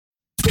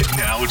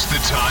Now it's the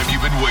time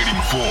you've been waiting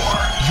for.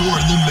 You're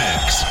in the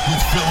mix with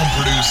film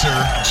producer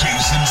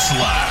Jason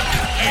Slack,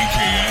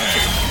 a.k.a.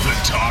 the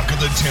talk of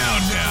the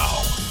town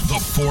now. The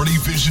 40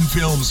 Vision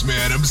Films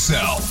man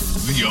himself,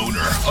 the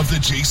owner of the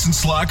Jason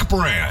Slack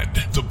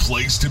brand. The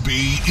place to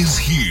be is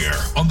here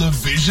on the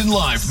Vision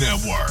Live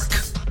Network.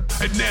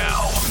 And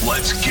now,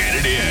 let's get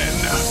it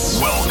in.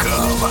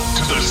 Welcome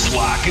to the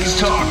Slack is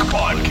Talk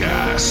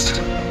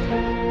podcast.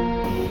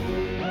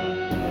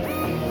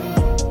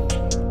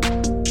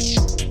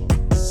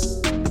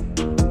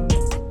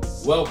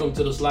 Welcome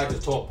to the Slack is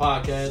Talk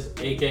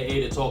podcast,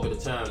 aka the talk of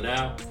the town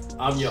now.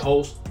 I'm your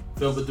host,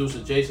 film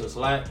producer Jason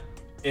Slack,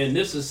 and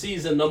this is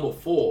season number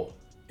 4.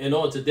 And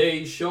on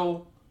today's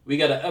show, we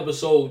got an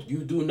episode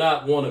you do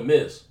not want to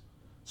miss.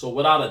 So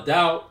without a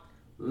doubt,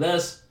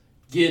 let's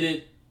get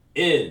it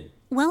in.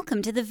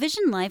 Welcome to the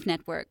Vision Live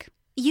Network.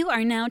 You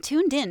are now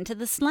tuned in to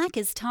the Slack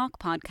is Talk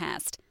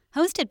podcast,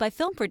 hosted by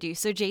film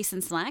producer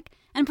Jason Slack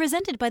and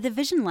presented by the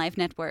Vision Live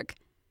Network.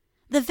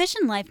 The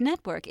Vision Live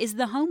Network is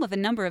the home of a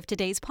number of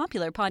today's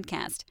popular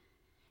podcasts.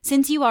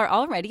 Since you are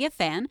already a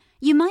fan,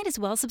 you might as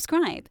well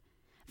subscribe.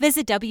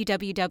 Visit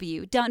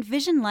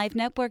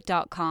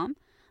www.visionlivenetwork.com,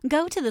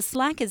 go to the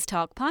Slack is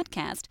Talk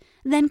podcast,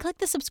 then click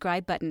the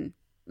subscribe button.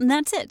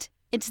 That's it.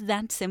 It's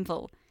that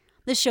simple.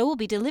 The show will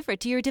be delivered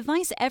to your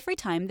device every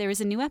time there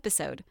is a new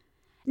episode.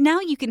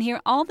 Now you can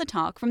hear all the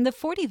talk from the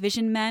 40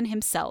 Vision man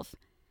himself.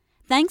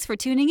 Thanks for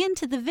tuning in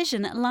to the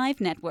Vision Live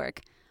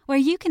Network, where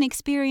you can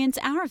experience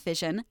our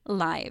vision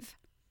live.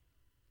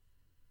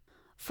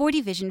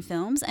 40 Vision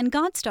Films and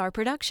Godstar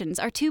Productions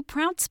are two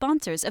proud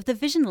sponsors of the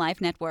Vision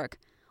Live Network,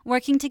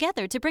 working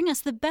together to bring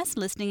us the best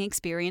listening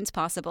experience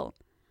possible.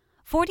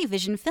 40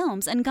 Vision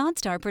Films and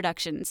Godstar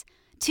Productions,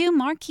 two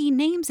marquee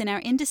names in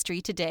our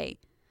industry today.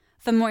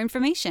 For more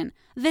information,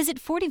 visit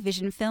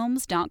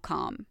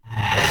 40visionfilms.com.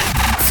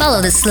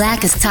 Follow the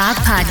Slack is Talk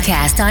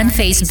podcast on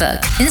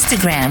Facebook,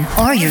 Instagram,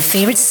 or your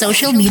favorite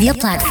social media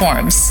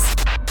platforms.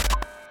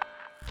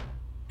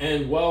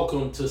 And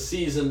welcome to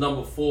season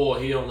number 4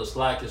 here on the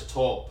Slack is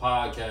Talk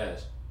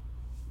podcast.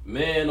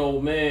 Man, oh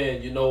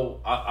man, you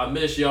know, I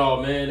miss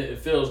y'all, man. It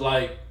feels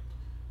like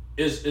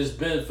it's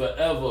been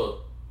forever.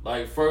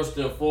 Like, first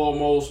and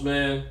foremost,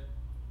 man,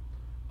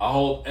 I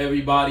hope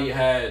everybody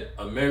had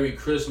a Merry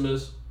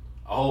Christmas.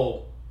 I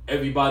hope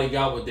everybody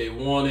got what they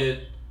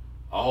wanted.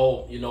 I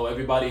hope, you know,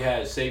 everybody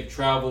had safe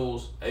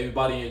travels.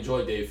 Everybody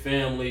enjoyed their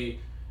family.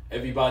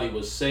 Everybody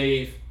was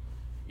safe.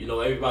 You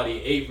know,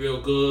 everybody ate real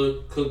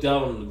good, cooked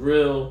out on the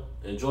grill,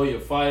 enjoy your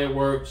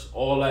fireworks,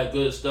 all that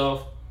good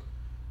stuff.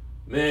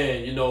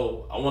 Man, you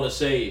know, I want to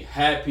say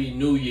Happy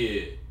New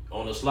Year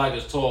on the Slack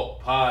is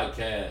Talk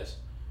podcast.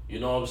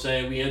 You know what I'm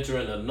saying? We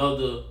entering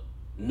another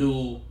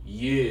new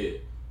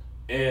year.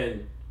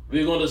 And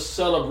we're going to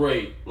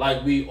celebrate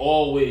like we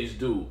always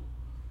do.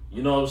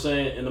 You know what I'm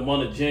saying? In the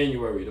month of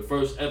January, the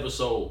first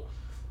episode.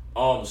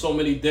 So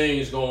many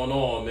things going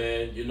on,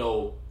 man. You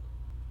know,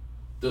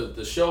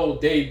 the show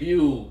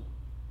debuted,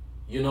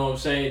 you know what I'm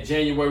saying,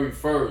 January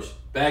 1st,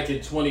 back in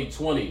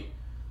 2020.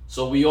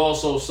 So we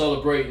also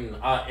celebrating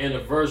our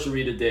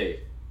anniversary today.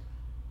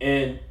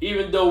 And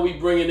even though we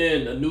bringing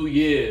in a new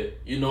year,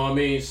 you know what I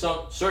mean,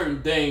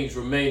 certain things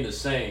remain the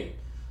same.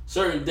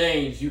 Certain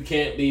things you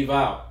can't leave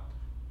out.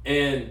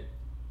 And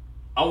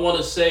I want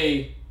to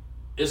say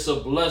it's a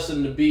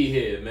blessing to be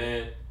here,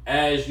 man.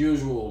 As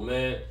usual,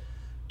 man.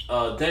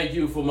 Thank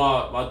you for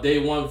my day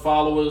one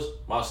followers,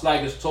 my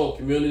Slack is Talk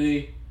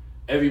community,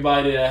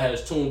 everybody that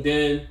has tuned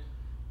in,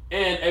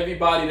 and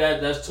everybody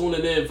that's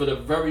tuning in for the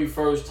very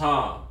first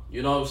time.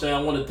 You know what I'm saying?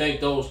 I want to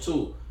thank those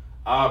too.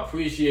 I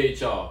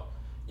appreciate y'all.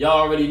 Y'all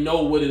already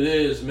know what it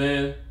is,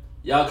 man.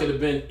 Y'all could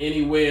have been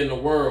anywhere in the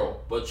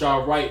world, but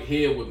y'all right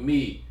here with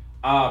me.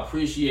 I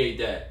appreciate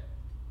that.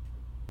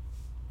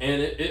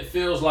 And it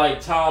feels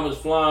like time is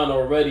flying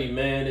already,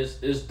 man.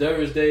 It's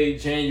Thursday,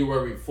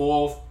 January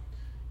 4th.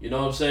 You know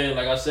what I'm saying?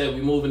 Like I said,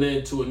 we moving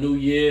into a new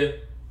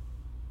year.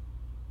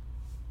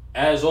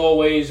 As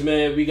always,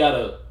 man, we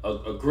got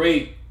a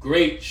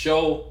great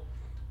show.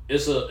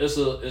 It's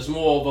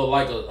more of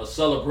a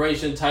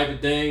celebration type of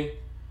thing.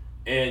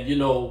 And, you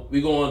know,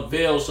 we gonna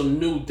unveil some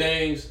new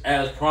things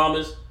as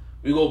promised.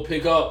 We gonna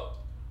pick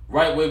up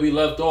right where we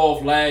left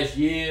off last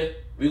year.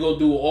 We gonna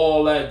do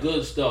all that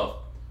good stuff.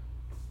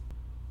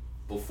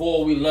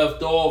 Before we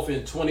left off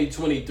in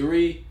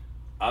 2023,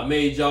 I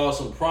made y'all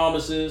some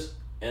promises,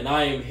 and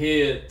I am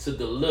here to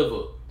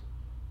deliver.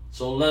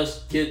 So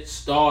let's get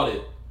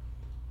started.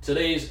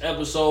 Today's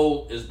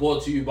episode is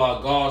brought to you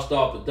by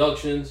Godstar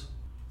Productions.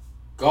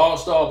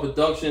 Godstar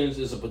Productions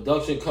is a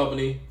production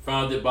company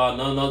founded by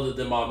none other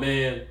than my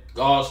man,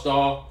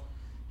 Godstar.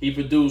 He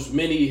produced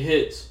many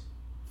hits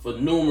for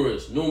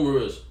numerous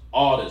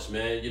artists,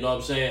 man. You know what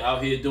I'm saying?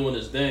 Out here doing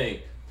his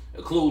thing,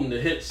 including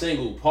the hit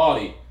single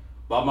Party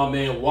by my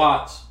man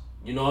Watts.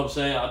 You know what I'm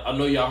saying? I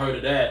know y'all heard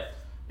of that.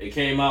 It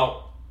came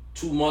out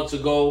 2 months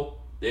ago.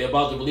 They're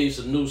about to release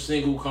a new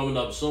single coming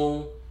up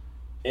soon.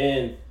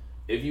 And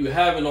if you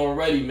haven't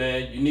already,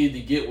 man, you need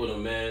to get with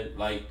them, man.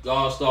 Like,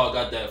 Godstar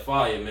got that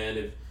fire, man.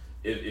 If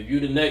if you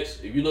the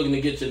next, if you're looking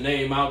to get your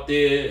name out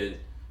there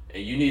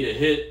and you need a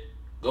hit,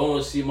 go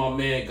and see my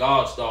man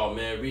Godstar,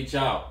 man. Reach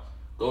out.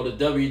 Go to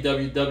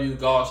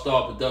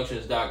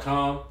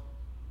www.godstarproductions.com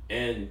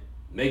and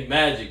make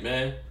magic,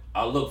 man.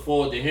 I look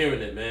forward to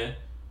hearing it, man.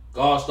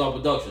 Godstar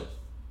Productions.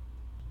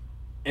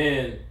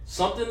 And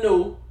something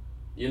new,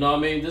 you know what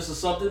I mean? This is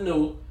something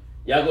new.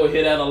 Y'all go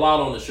hear that a lot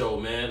on the show,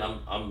 man.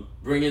 I'm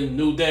bringing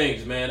new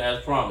things, man,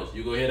 as promised.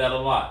 You go hear that a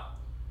lot.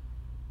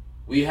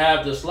 We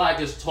have the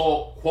Slackers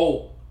Talk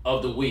quote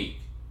of the week.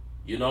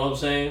 You know what I'm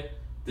saying?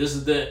 This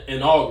is the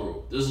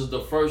inaugural. This is the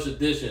first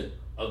edition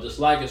of the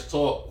Slackers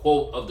Talk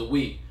quote of the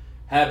week,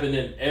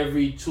 happening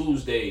every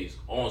Tuesdays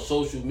on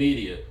social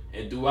media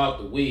and throughout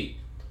the week.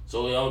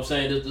 So, you know what I'm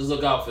saying? Just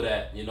look out for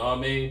that. You know what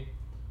I mean?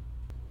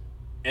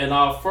 And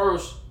our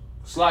first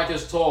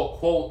Slackers Talk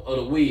quote of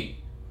the week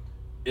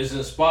is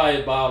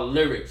inspired by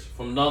lyrics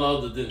from none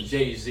other than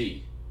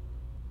Jay-Z.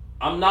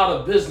 I'm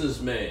not a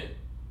businessman.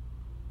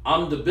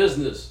 I'm the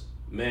business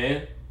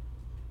man.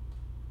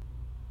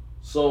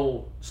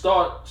 So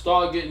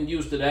start getting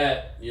used to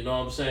that. You know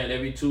what I'm saying?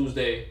 Every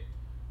Tuesday,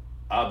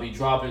 I'll be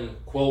dropping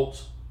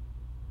quotes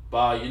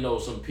by, you know,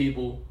 some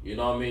people, you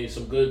know what I mean?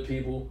 Some good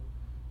people,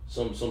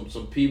 some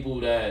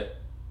people that,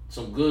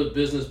 some good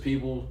business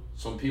people,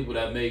 some people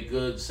that make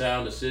good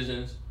sound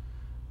decisions.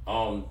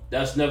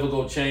 That's never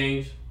gonna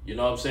change. You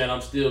know what I'm saying?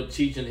 I'm still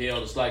teaching here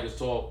on the Slackers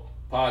Talk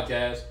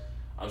podcast.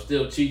 I'm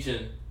still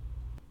teaching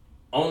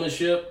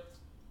ownership,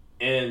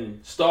 and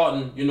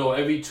starting, you know,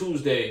 every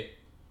Tuesday,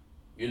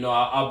 you know,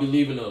 I'll be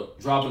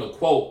dropping a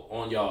quote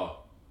on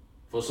y'all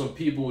for some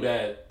people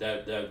that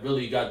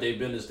really got their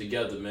business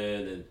together,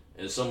 man,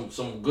 and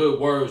some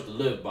good words to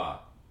live by,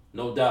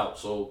 no doubt.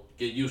 So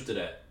get used to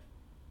that.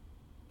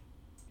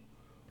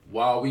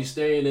 While we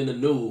staying in the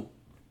new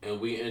and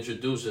we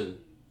introducing,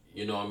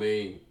 you know what I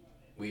mean,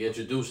 we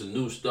introducing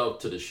new stuff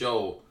to the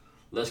show,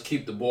 let's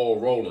keep the ball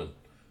rolling.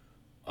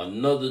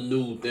 Another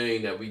new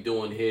thing that we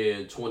doing here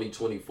in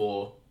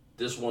 2024,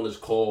 this one is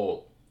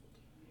called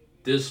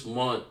This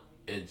Month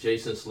in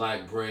Jason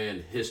Slack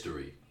Brand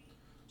History.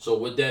 So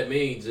what that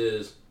means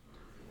is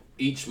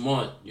each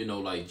month, you know,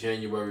 like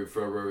January,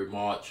 February,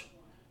 March,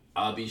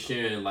 I'll be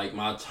sharing like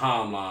my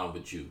timeline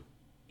with you.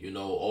 You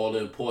know, all the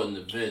important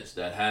events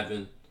that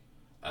happen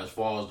as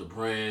far as the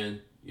brand,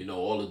 you know,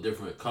 all the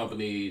different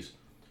companies,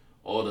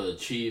 all the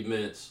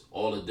achievements,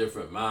 all the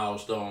different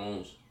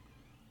milestones,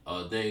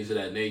 things of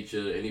that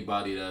nature,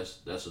 anybody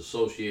that's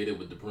associated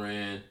with the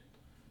brand,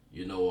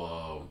 you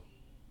know,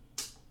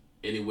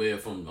 anywhere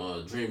from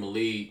Dream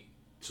Elite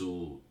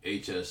to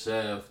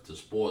HSF to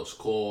Sports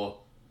Core.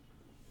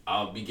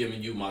 I'll be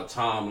giving you my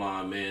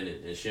timeline, man,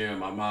 and sharing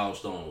my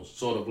milestones.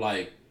 Sort of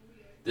like,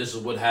 this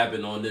is what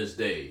happened on this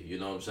day, you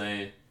know what I'm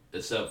saying?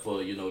 Except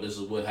for, you know, this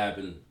is what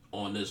happened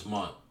on this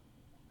month.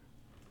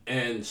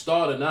 And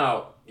starting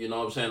out, you know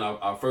what I'm saying,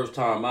 our first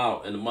time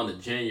out in the month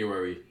of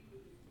January,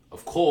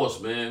 of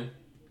course, man,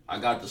 I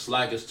got the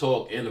Slackers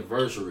Talk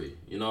anniversary.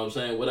 You know what I'm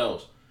saying? What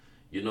else?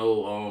 You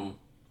know,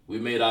 we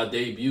made our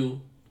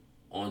debut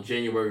on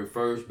January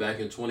 1st back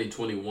in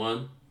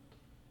 2021.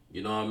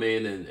 You know what I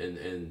mean?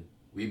 And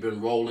we've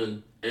been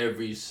rolling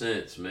ever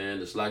since, man.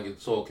 The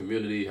Slackers Talk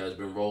community has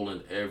been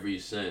rolling ever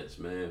since,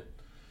 man.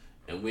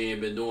 And we ain't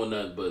been doing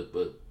nothing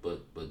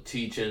but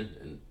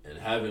teaching and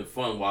having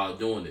fun while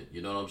doing it.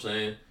 You know what I'm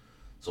saying?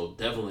 So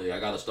definitely I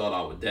got to start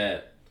out with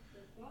that.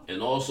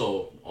 And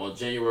also on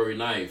January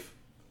 9th,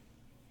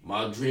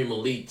 my Dream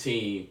Elite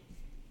team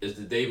is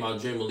the day my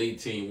Dream Elite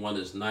team won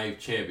its 9th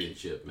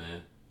championship,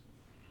 man.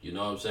 You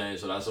know what I'm saying?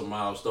 So that's a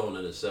milestone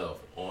in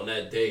itself. On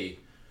that day,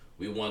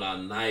 we won our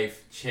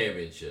 9th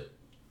championship.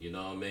 You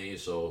know what I mean?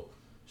 So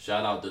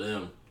shout out to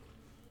them.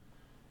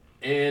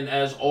 And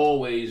as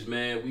always,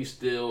 man, we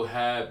still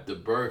have the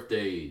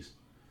birthdays.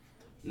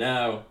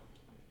 Now,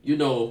 you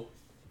know,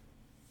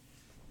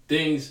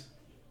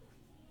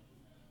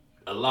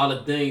 a lot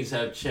of things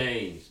have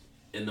changed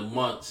in the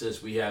month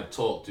since we have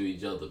talked to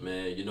each other,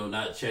 man. You know,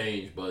 not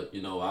changed, but,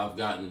 you know, I've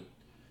gotten,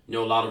 you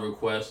know, a lot of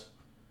requests.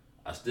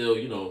 I still,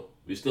 you know,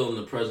 we're still in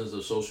the presence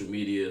of social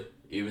media,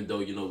 even though,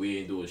 you know, we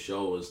ain't do a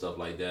show and stuff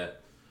like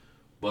that.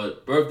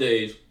 But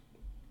birthdays,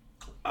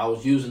 I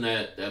was using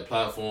that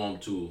platform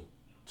to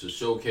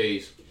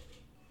showcase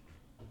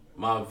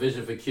my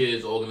Vision for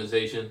Kids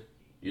organization.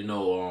 You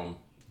know,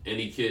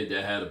 any kid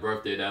that had a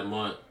birthday that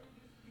month,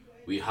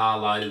 we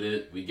highlighted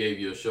it. We gave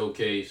you a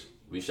showcase.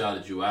 We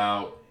shouted you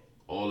out.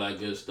 All that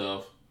good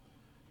stuff.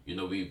 You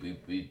know,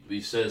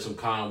 we said some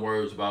kind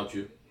words about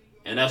you.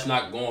 And that's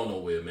not going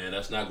nowhere, man.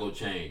 That's not going to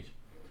change.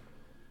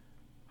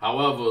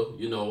 However,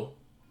 you know,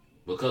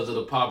 because of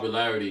the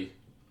popularity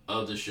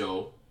of the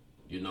show,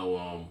 you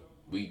know,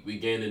 we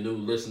gained new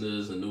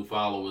listeners and new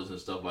followers and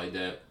stuff like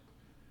that.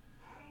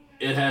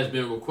 It has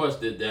been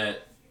requested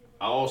that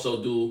I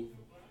also do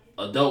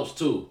adults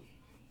too.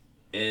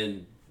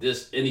 And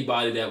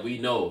anybody that we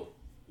know,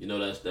 you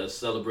know, that's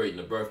celebrating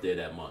a birthday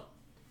that month.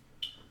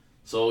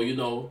 So, you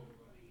know,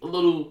 a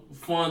little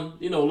fun,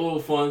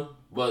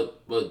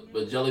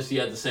 but jealousy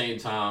at the same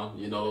time,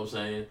 you know what I'm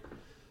saying?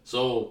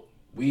 So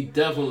we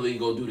definitely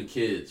go do the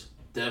kids.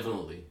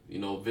 Definitely. You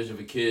know, Vision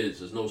for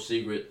Kids is no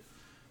secret.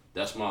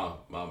 That's my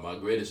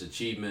greatest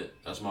achievement.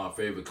 That's my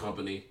favorite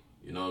company.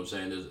 You know what I'm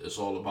saying? It's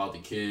all about the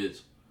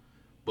kids.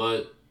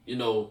 But, you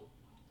know,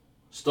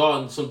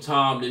 starting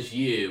sometime this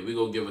year, we're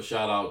going to give a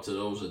shout out to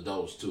those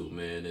adults too,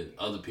 man, and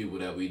other people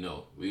that we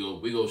know. We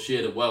go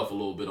share the wealth a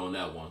little bit on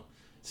that one,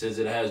 since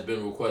it has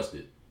been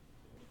requested.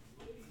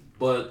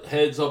 But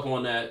heads up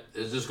on that,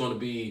 it's just going to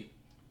be,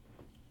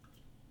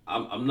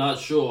 I'm not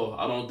sure.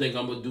 I don't think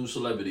I'm going to do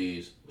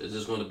celebrities. It's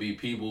just going to be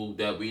people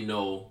that we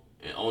know,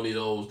 and only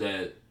those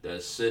that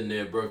send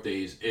their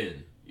birthdays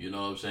in, you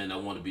know what I'm saying,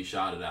 that want to be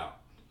shouted out.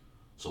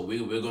 So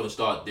we're going to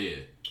start there.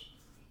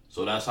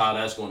 So that's how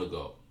that's going to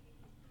go.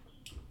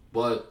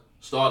 But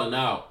starting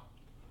out,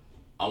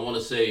 I want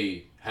to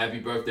say happy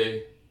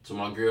birthday to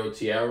my girl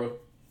Tiara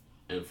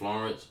in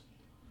Florence.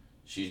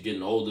 She's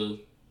getting older.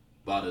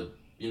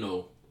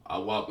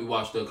 We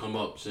watched her come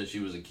up since she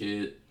was a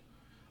kid.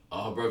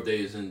 Her birthday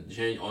is on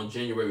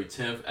January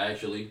 10th,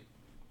 actually.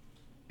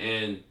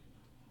 And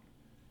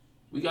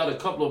we got a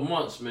couple of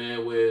months,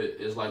 man, where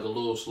it's like a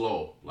little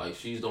slow. Like,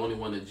 she's the only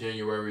one in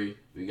January.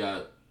 We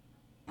got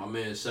my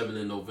man 7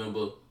 in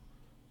November.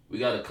 We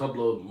got a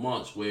couple of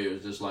months where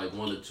it's just like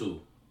 1 or 2,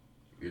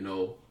 you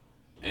know.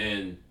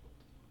 And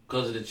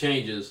because of the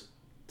changes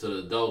to the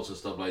adults and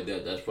stuff like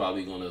that, that's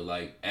probably going to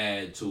like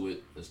add to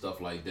it and stuff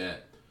like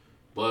that.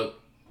 But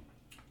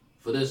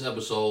for this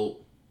episode,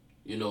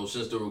 you know,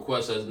 since the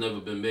requests have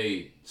been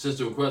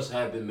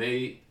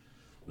made,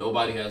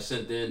 nobody has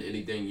sent in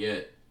anything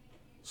yet.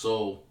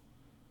 So,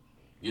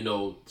 you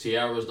know,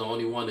 Tiara's the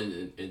only one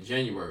in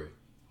January.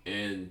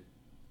 And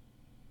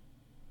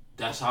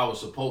that's how it's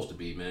supposed to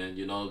be, man.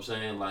 You know what I'm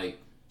saying? Like,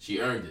 she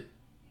earned it.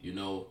 You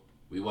know,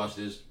 we watched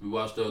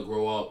her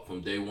grow up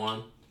from day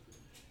one,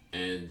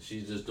 and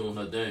she's just doing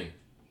her thing.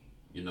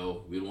 You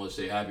know, we want to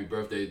say happy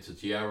birthday to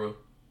Tiara.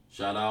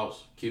 Shout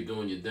outs, keep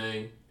doing your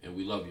thing, and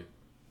we love you.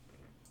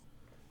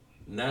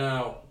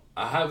 Now,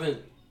 I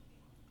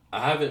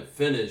haven't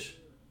finished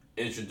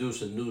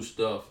introducing new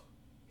stuff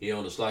here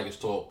on the Slackers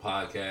Talk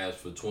podcast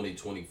for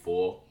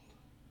 2024,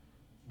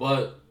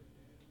 but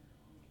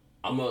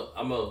I'm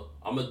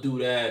a do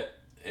that,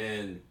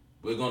 and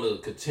we're gonna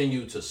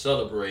continue to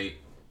celebrate,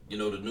 you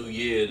know, the new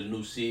year, the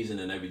new season,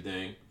 and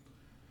everything.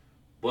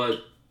 But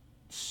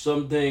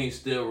some things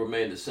still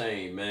remain the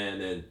same, man,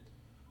 and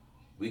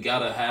we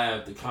gotta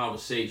have the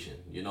conversation.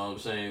 You know what I'm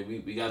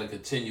saying? We gotta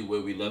continue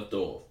where we left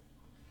off.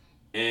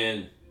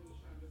 And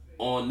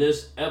on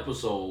this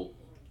episode,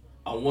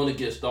 I want to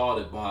get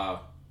started by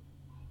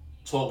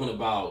talking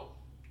about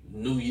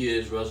New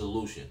Year's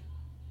resolution.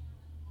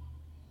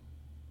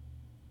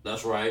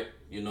 That's right.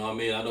 You know what I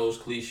mean? I know it's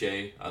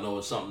cliche. I know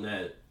it's something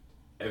that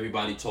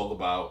everybody talk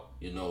about,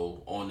 you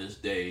know, on this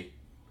day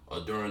or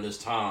during this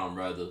time,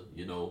 rather.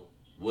 You know,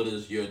 what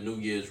is your New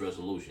Year's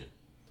resolution?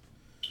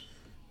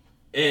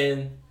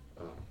 And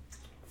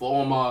for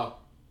all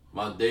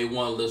my day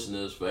one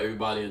listeners, for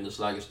everybody in the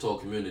Slackers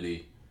Talk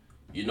community,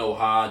 you know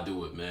how I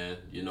do it, man.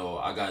 You know,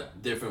 I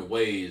got different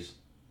ways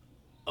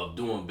of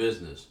doing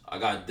business. I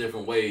got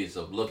different ways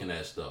of looking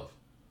at stuff.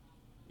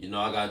 You know,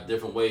 I got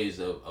different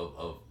ways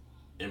of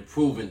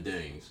improving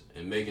things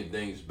and making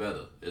things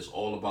better. It's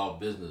all about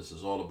business.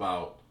 It's all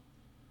about,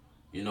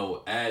 you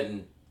know,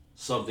 adding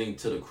something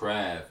to the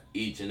craft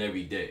each and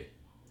every day.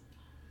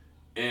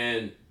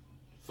 And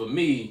for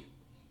me,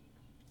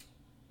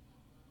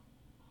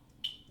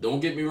 don't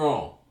get me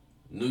wrong,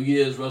 New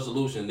Year's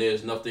resolution,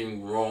 there's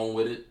nothing wrong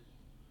with it,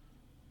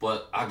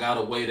 but I got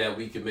a way that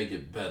we can make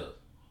it better.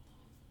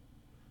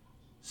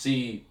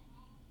 See,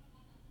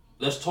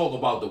 let's talk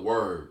about the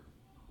word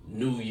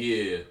New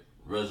Year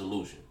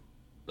resolution.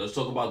 Let's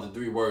talk about the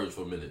 3 words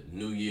for a minute.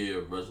 New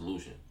Year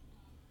resolution.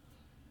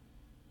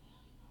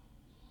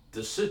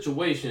 The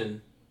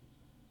situation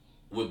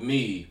with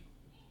me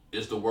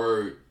is the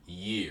word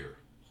year.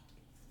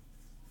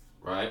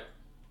 Right?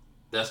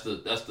 That's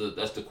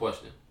the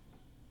question.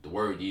 The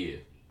word year.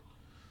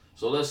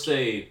 So let's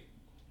say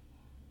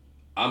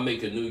I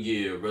make a New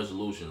Year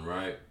resolution,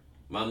 right?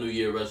 My New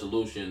Year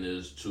resolution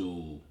is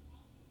to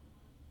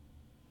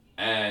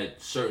add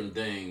certain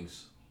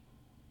things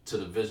to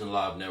the Vision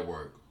Live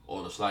Network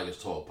or the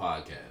Slackers Talk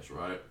podcast,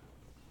 right?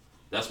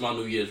 That's my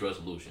New Year's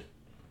resolution.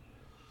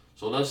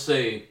 So let's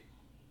say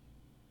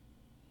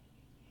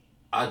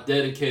I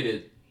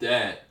dedicated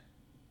that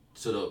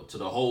to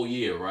the whole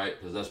year, right?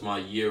 Because that's my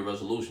year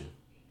resolution.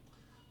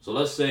 So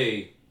let's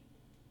say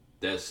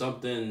that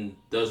something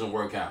doesn't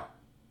work out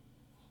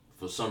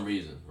for some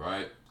reason,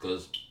 right?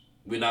 Because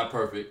we're not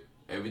perfect.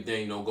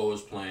 Everything don't go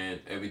as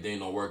planned. Everything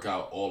don't work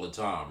out all the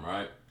time,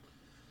 right?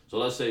 So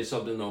let's say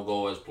something don't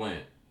go as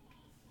planned.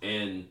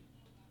 And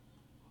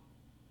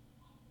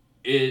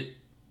it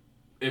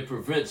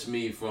prevents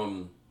me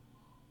from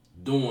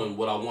doing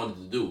what I wanted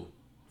to do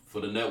for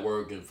the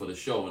network and for the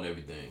show and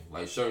everything.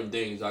 Like, certain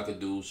things I could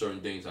do, certain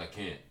things I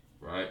can't,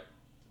 right?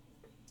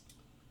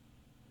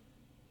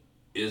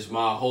 Is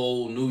my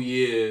whole New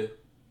Year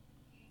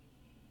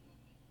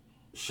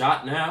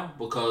shot now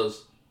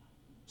because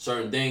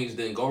certain things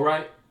didn't go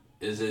right?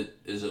 Is it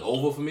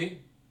over for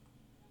me?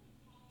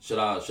 Should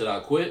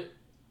I quit?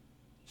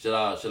 Should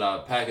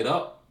I pack it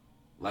up?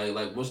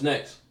 Like what's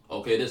next?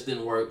 Okay, this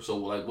didn't work, so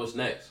like what's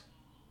next?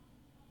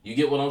 You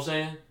get what I'm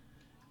saying?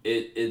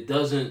 It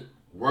doesn't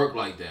work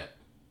like that.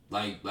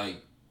 Like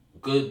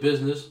good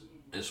business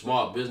and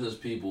smart business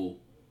people,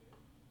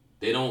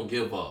 they don't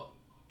give up.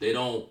 They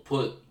don't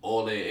put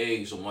all their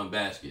eggs in one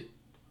basket.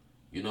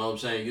 You know what I'm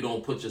saying? You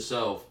don't put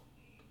yourself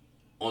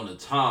on the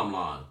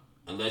timeline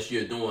unless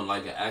you're doing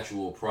like an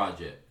actual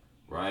project,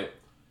 right?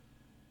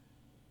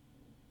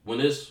 When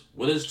it's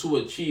to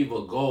achieve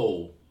a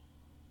goal,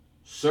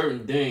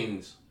 certain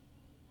things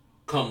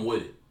come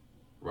with it,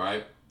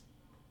 right?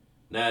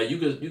 Now you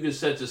can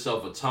set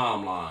yourself a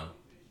timeline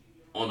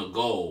on a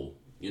goal.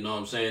 You know what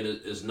I'm saying?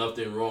 There's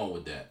nothing wrong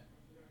with that.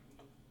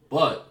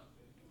 But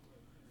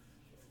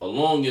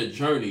along your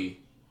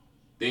journey,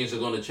 things are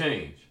going to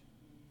change.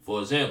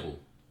 For example,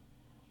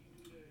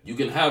 you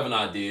can have an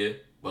idea,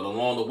 but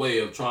along the way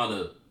of trying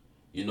to,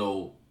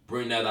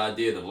 bring that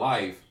idea to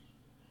life,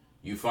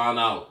 you find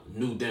out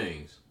new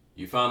things.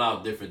 You find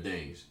out different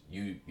things.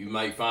 You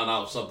might find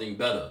out something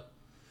better.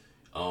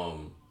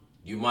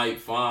 You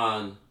might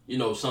find,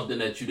 something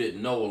that you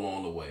didn't know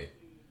along the way.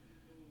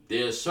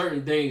 There's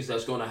certain things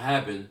that's going to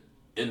happen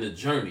in the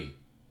journey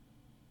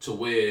to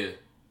where,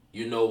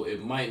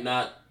 it might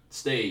not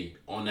stay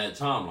on that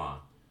timeline.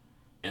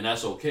 And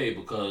that's okay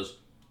because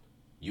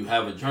you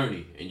have a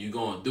journey and you're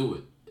going to do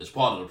it. It's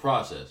part of the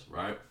process,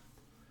 right?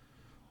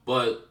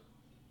 But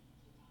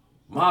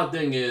my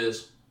thing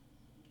is,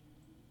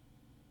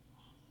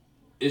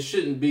 it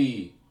shouldn't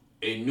be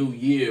a New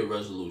Year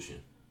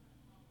resolution.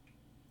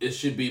 It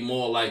should be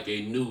more like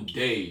a New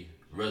Day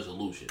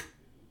resolution.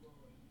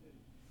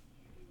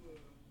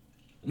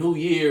 New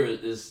Year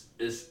is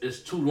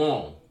too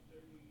long.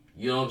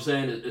 You know what I'm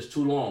saying? It's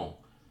too long.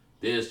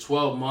 There's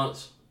 12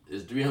 months.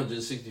 There's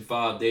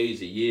 365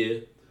 days a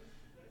year.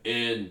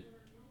 And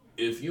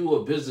if you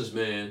a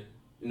businessman,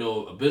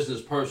 a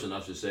business person, I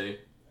should say,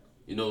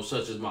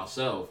 such as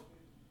myself,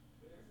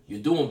 you're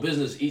doing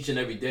business each and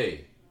every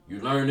day.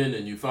 You're learning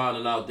and you're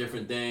finding out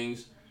different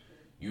things.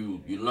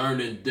 You're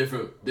learning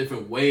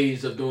different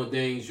ways of doing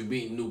things. You're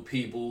meeting new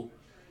people.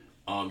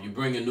 You're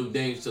bringing new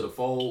things to the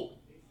fold.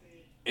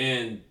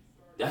 And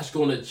that's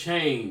going to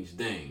change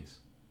things.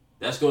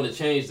 That's going to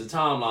change the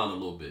timeline a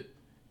little bit.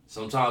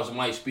 Sometimes it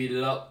might speed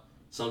it up.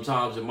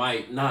 Sometimes it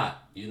might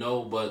not,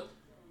 but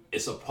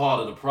it's a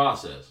part of the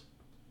process.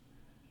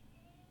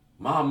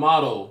 My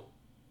motto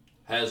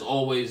has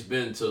always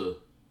been to,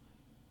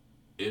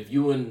 if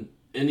you in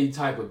any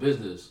type of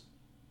business,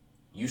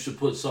 you should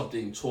put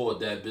something toward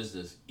that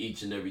business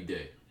each and every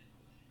day.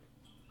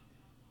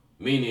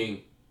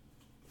 Meaning,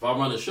 if I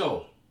run a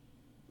show,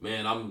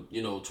 man, I'm,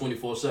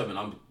 24/7,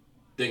 I'm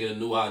thinking of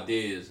new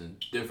ideas and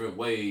different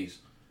ways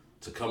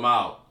to come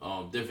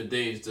out, different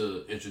things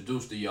to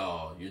introduce to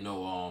y'all,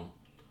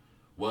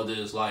 whether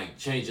it's like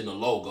changing the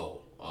logo,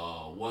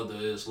 whether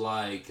it's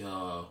like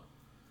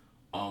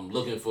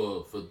looking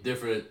for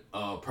different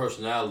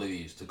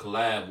personalities to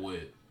collab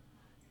with.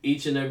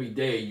 Each and every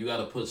day, you got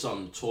to put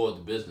something toward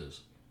the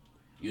business,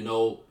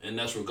 and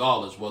that's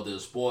regardless, whether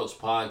it's sports,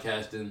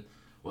 podcasting,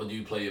 whether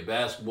you play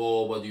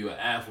basketball, whether you're an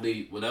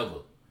athlete, whatever.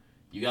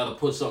 You got to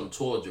put something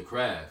toward your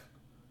craft.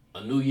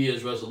 A New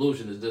Year's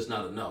resolution is just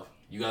not enough.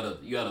 You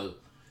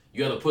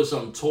gotta put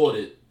something toward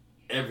it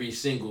every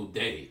single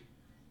day.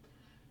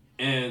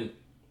 And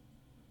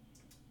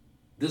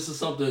this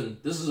is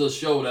a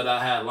show that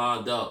I had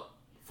lined up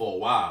for a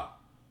while,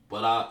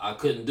 but I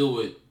couldn't do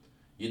it.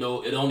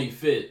 It only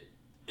fit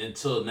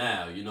until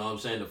now. You know what I'm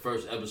saying? The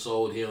first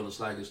episode here on the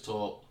Slackers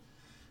Talk,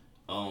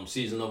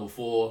 season number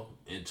 4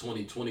 in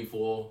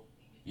 2024,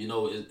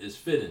 it's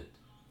fitting.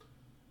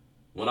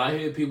 When I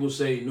hear people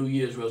say New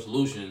Year's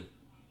resolution,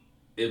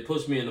 it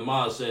puts me in the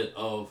mindset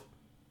of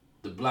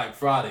the Black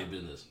Friday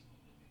business.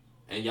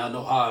 And y'all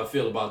know how I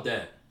feel about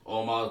that.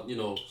 All my,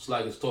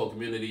 Slackers Talk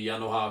community, y'all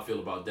know how I feel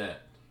about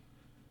that.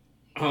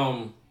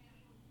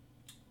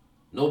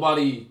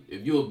 Nobody,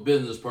 if you're a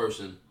business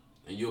person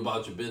and you're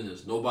about your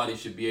business, nobody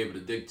should be able to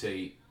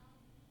dictate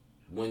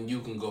when you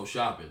can go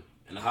shopping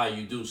and how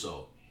you do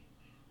so.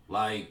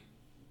 Like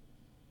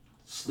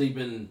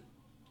sleeping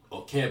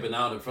or camping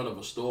out in front of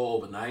a store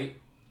overnight.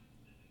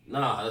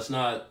 Nah, that's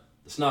not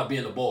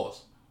being a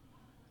boss.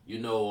 You're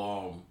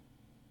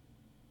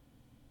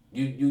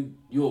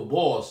a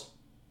boss.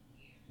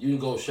 You can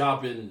go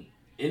shopping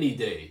any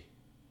day,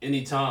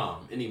 any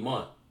time, any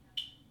month.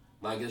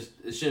 Like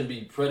it shouldn't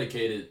be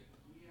predicated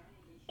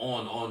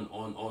on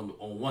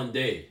one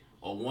day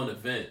or one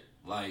event.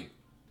 Like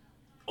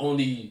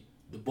only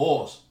the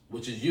boss,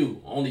 which is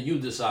you, only you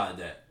decide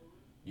that.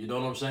 You know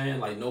what I'm saying?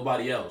 Like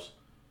nobody else,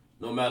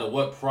 no matter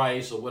what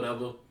price or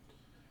whatever.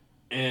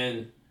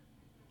 And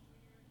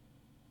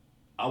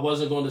I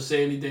wasn't going to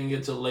say anything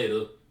until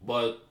later,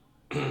 but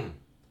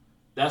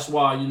that's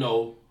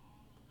why,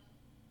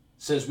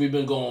 since we've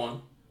been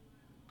gone,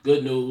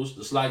 good news,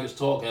 the Slackers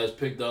Talk has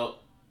picked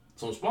up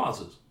some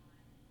sponsors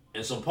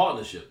and some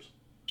partnerships.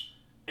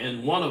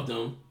 And one of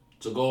them,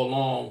 to go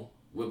along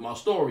with my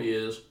story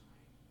is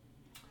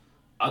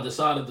I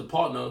decided to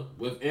partner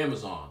with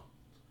Amazon.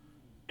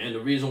 And the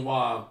reason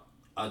why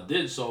I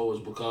did so is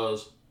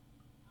because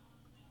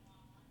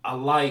I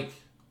like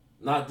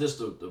not just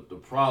the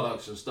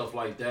products and stuff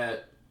like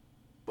that,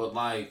 but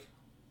like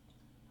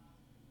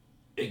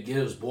it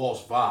gives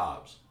boss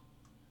vibes.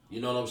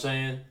 You know what I'm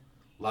saying?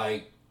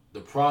 Like the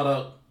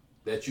product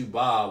that you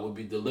buy will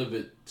be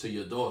delivered to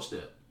your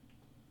doorstep.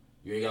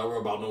 You ain't gotta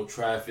worry about no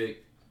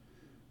traffic.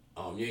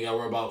 You ain't gotta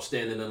worry about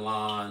standing in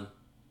line.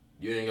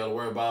 You ain't gotta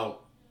worry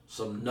about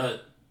some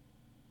nut,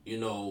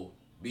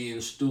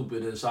 being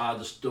stupid inside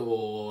the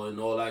store and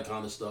all that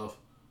kind of stuff.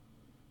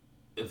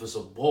 If it's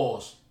a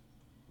boss,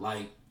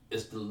 like,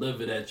 it's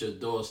delivered at your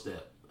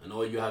doorstep. And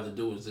all you have to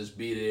do is just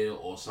be there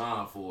or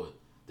sign for it,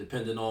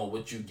 depending on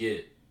what you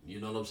get. You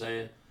know what I'm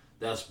saying?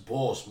 That's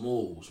boss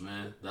moves,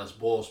 man. That's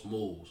boss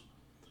moves.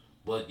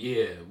 But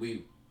yeah,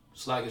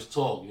 Slackers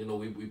Talk, we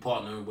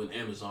partnering with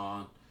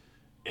Amazon.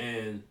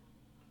 And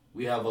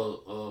we have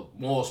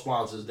more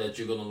sponsors that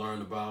you're going to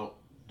learn about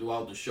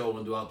throughout the show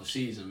and throughout the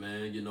season,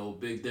 man.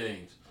 Big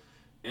things.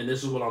 And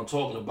this is what I'm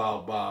talking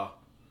about by,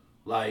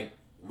 like,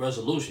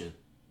 resolution.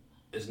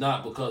 It's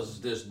not because it's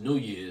this New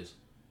Year's.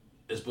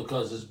 It's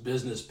because it's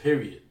business,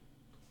 period.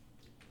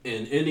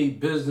 In any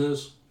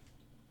business,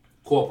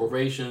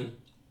 corporation,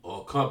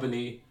 or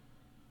company,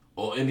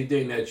 or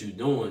anything that you're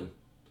doing,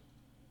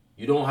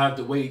 you don't have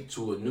to wait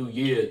to a new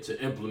year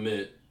to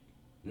implement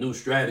new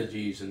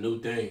strategies and new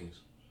things.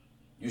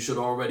 You should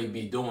already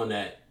be doing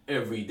that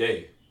every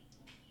day.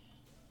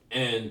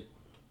 And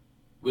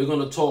we're going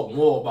to talk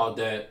more about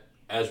that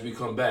as we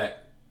come back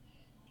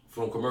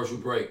from commercial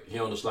break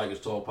here on the Slackers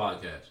Talk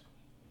podcast.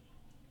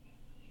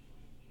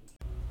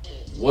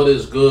 What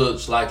is good,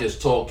 Slackers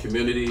Talk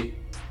community?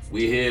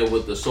 We here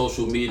with the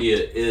social media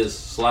is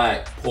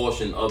Slack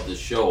portion of the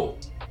show.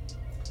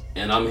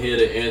 And I'm here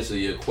to answer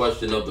your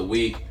question of the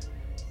week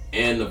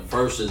and the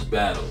versus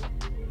battle.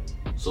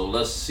 So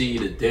let's see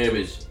the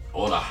damage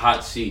or the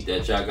hot seat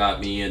that y'all got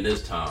me in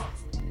this time.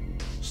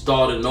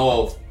 Starting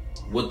off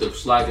with the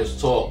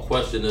Slackers Talk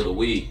question of the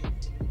week.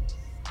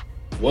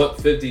 What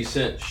 50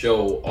 Cent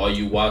show are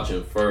you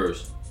watching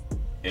first?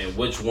 And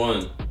which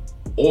one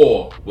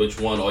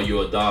are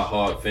you a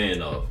die-hard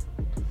fan of?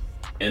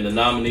 And the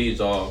nominees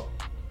are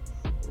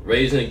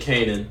Raising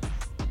Kanan,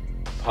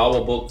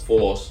 Power Book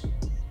Force,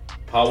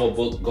 Power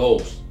Book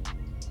Ghost,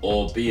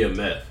 or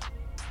BMF.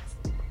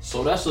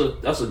 So that's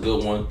a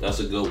good one. That's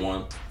a good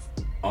one.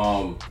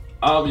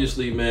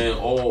 Obviously, man,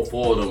 all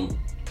four of them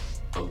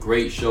are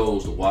great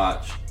shows to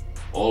watch.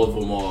 All of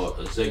them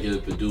are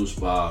executive produced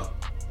by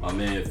my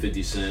man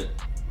 50 Cent.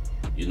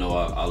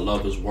 I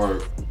love his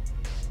work,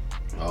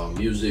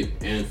 music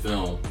and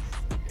film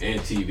and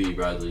TV,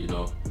 rather.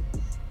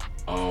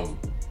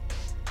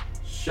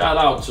 Shout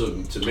out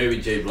to Mary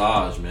J.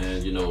 Blige,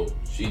 man.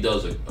 She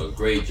does a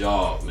great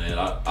job, man.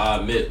 I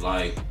admit,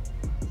 like,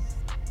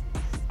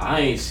 I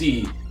ain't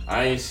see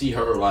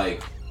her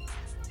like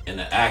in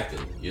the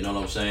acting, you know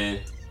what I'm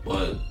saying?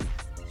 But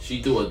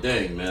she do a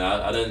thing, man.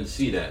 I didn't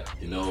see that,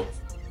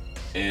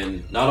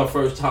 and not her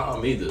first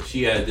time either.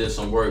 She had did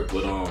some work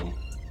with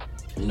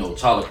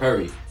Tyler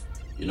Perry,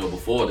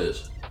 before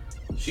this.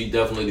 She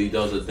definitely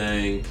does a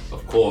thing.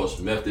 Of course,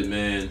 Method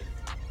Man,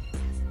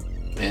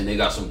 and they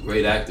got some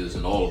great actors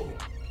in all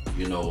of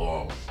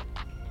them.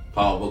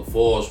 Power Book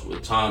Force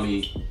with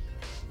Tommy,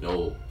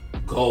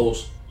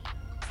 Ghost,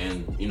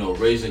 and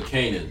Raising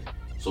Kanan.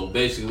 So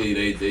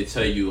basically, they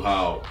tell you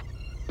how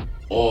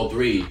all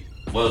three.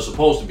 Well, it's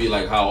supposed to be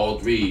like how all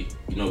three,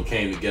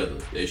 came together.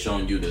 They're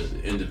showing you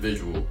the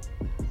individual,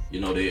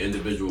 their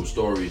individual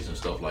stories and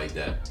stuff like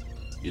that.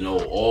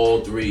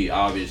 All three,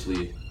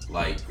 obviously,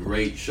 like,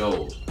 great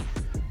shows.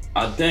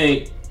 I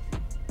think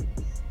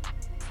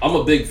I'm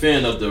a big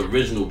fan of the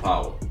original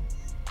Power.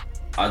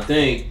 I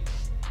think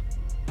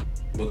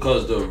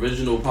because the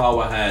original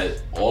Power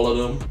had all of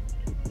them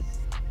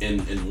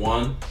in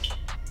one,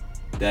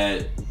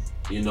 that,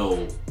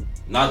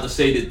 not to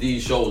say that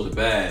these shows are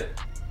bad,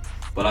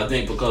 but I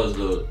think because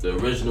the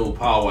original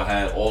Power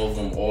had all of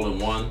them all in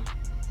one,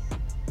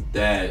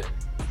 that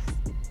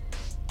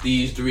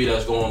these three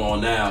that's going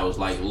on now is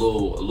like a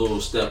little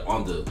step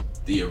under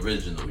the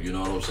original, you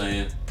know what I'm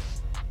saying?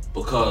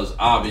 Because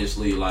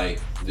obviously,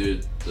 like,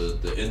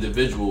 the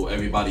individual,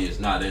 everybody is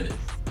not in it.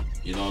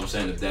 You know what I'm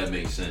saying, if that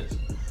makes sense.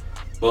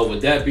 But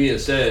with that being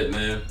said,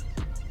 man,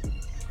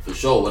 for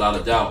sure, without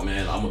a doubt,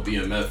 man, I'm a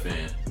BMF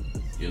fan.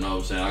 You know what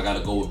I'm saying? I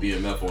gotta go with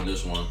BMF on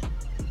this one.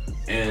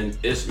 And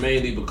it's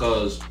mainly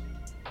because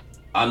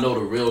I know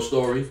the real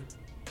story,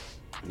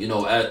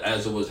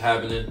 as it was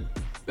happening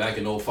back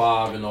in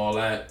 2005 and all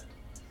that.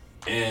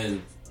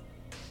 And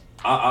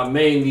I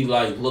mainly,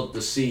 like, look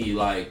to see,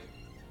 like,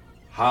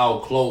 how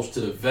close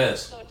to the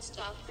vest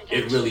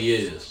it really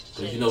is.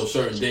 Because,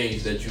 certain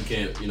things that you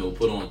can't,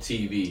 put on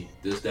TV,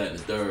 this, that, and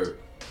the third.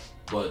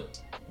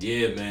 But,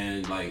 yeah,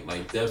 man,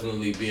 like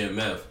definitely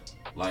BMF.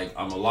 Like,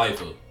 I'm a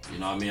lifer,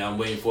 I'm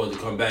waiting for it to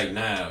come back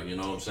now, you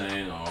know what I'm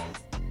saying?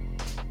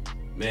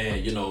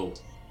 Man,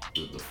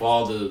 the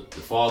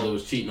father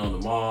was cheating on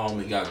the mom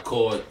and got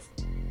caught.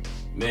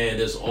 Man,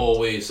 there's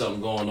always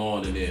something going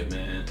on in there,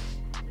 man.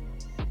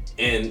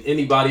 And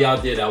anybody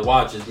out there that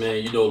watches,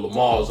 man, you know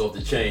Lamar's off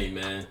the chain,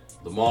 man.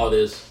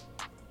 Lamar's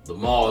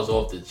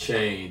off the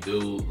chain,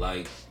 dude.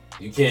 Like,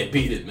 you can't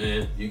beat it,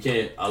 man. You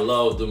can't. I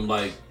love them,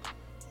 like,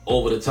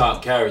 over the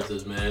top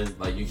characters, man.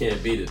 Like, you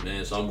can't beat it,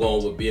 man. So I'm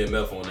going with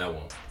BMF on that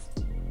one.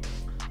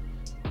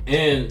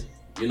 And,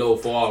 you know,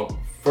 for our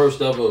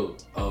first ever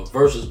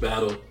versus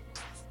battle,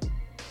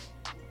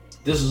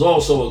 this is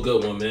also a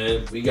good one,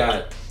 man.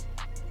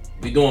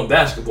 We doing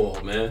basketball,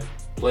 man.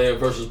 Player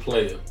versus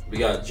player. We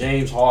got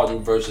James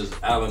Harden versus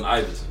Allen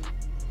Iverson.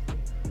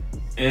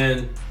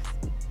 And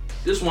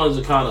this one's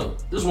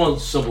a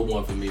simple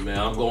one for me, man.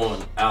 I'm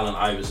going Allen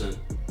Iverson.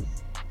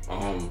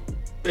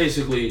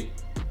 Basically,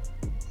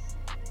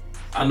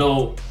 I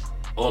know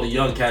all the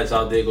young cats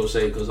out there go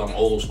say because I'm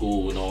old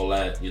school and all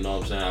that, you know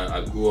what I'm saying?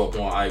 I grew up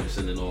on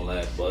Iverson and all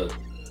that, but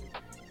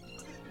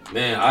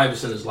man,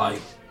 Iverson is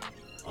like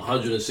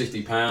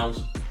 160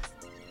 pounds,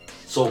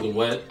 soaking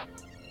wet.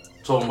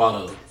 Talking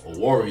about a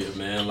warrior,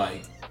 man,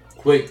 like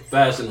quick,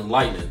 fast, and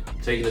lightning,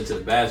 taking it to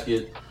the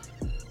basket,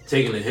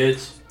 taking the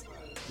hits,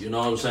 you know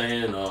what I'm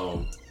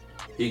saying?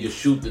 He could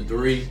shoot the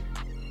three.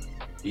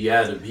 He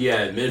had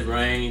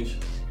mid-range.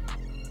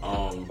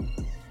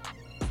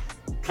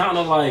 Kind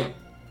of like,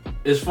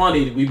 it's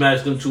funny we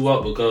matched them two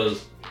up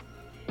because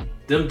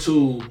them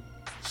two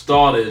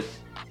started,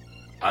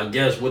 I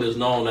guess, what is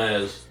known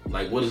as,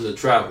 like, what is a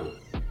travel?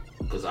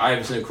 Because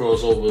Iverson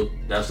crossover,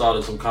 that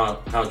started some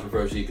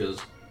controversy because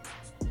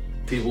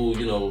people,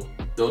 you know,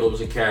 thought it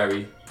was a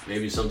carry.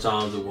 Maybe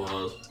sometimes it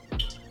was.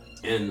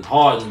 And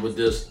Harden with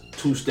this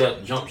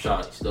two-step jump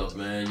shot stuff,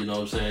 man, you know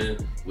what I'm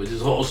saying? Which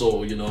is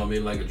also, you know what I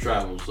mean, like a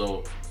travel.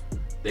 So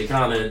they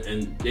kind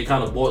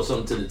of brought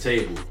something to the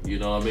table, you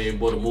know what I mean?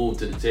 Brought a move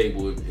to the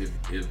table,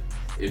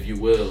 if you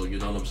will, you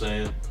know what I'm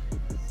saying?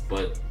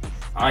 But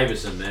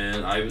Iverson,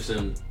 man,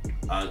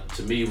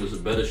 to me was a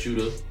better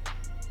shooter,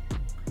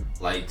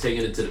 like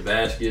taking it to the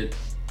basket,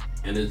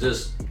 and it's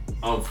just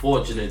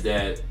unfortunate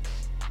that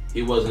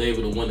he wasn't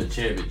able to win the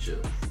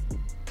championship.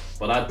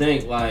 But I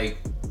think, like,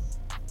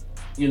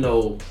 you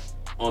know,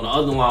 on the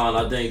other line,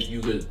 I think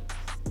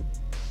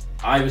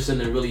Iverson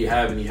didn't really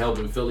have any help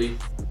in Philly.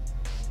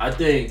 I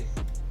think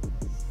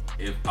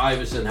if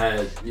Iverson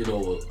had, you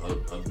know,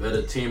 a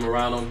better team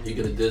around him, he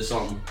could have did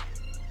something.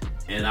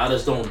 And I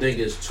just don't think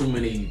it's too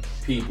many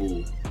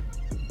people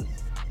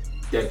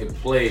that could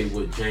play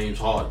with James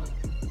Harden.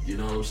 You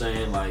know what I'm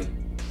saying? Like,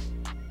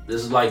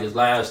 this is like his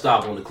last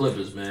stop on the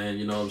Clippers, man.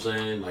 You know what I'm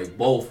saying? Like,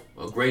 both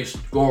are great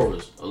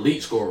scorers,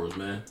 elite scorers,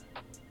 man.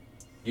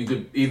 You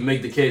could even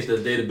make the case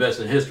that they're the best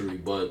in history,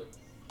 but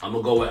I'm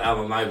going to go with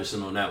Allen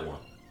Iverson on that one.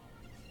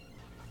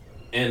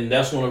 And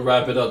that's going to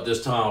wrap it up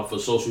this time for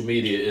Social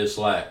Media is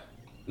Slack.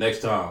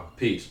 Next time.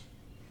 Peace.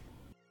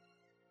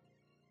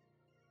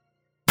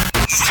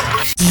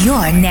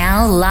 You're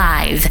now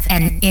live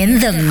and in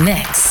the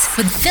mix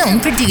with film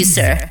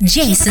producer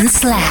Jason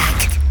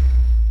Slack.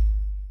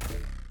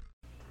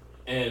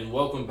 And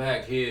welcome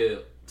back here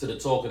to the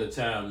Talk of the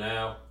Town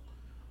now.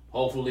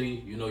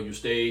 Hopefully, you know, you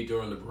stayed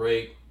during the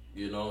break.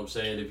 You know what I'm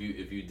saying?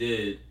 If you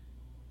did,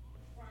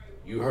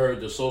 you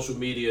heard the Social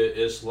Media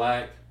is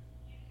Slack.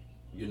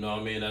 You know what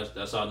I mean?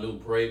 That's our new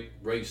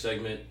break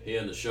segment here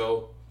in the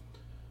show.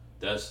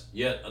 That's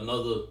yet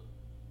another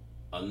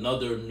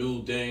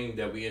new thing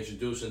that we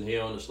introducing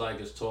here on the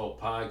Slackers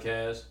Talk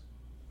podcast.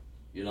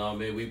 You know what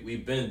I mean?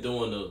 We've been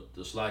doing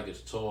the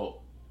Slackers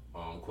Talk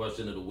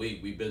question of the week.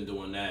 We've been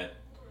doing that.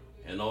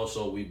 And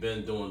also we've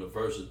been doing the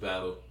versus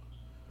battle.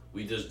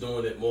 We just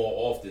doing it more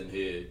often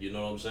here. You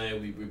know what I'm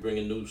saying? We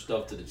bringing new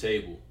stuff to the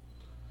table.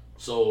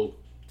 So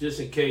just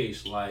in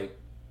case, like,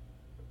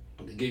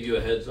 to give you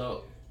a heads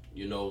up,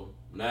 you know,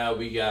 now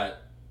we got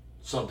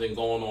something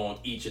going on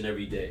each and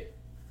every day.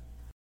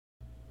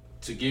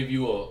 To give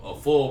you a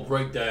full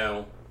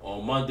breakdown,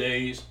 on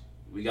Mondays,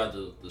 we got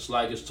the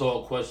Slackers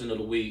Talk question of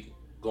the week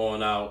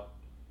going out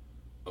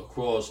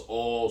across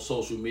all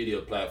social media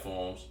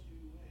platforms.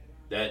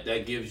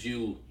 That gives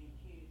you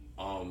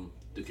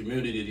the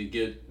community to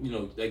get, you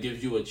know, that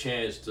gives you a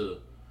chance to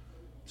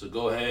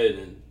go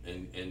ahead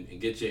and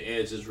get your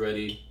answers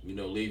ready, you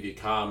know, leave your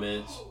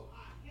comments,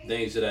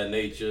 things of that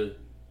nature.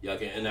 Y'all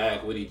can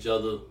interact with each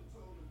other,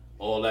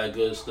 all that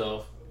good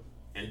stuff.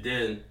 And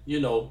then, you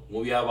know,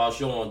 when we have our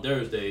show on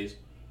Thursdays,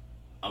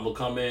 I'm going to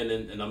come in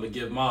and I'm going to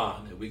give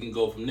mine, and we can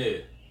go from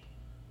there.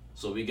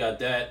 So we got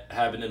that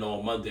happening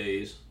on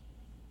Mondays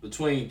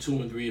between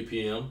 2 and 3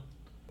 p.m.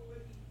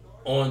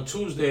 On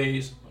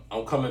Tuesdays,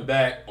 I'm coming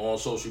back on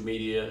social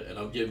media, and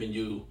I'm giving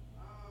you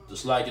the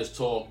Slackers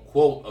Talk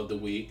quote of the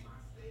week,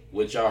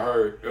 which I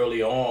heard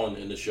earlier on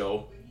in the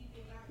show,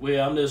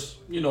 where I'm just,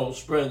 you know,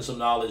 spreading some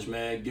knowledge,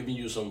 man, giving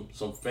you some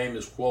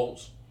famous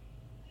quotes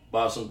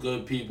by some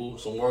good people,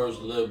 some words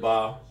to live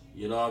by,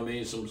 you know what I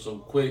mean? Some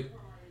quick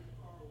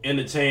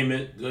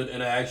entertainment, good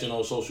interaction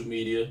on social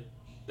media.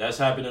 That's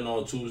happening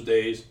on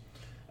Tuesdays.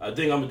 I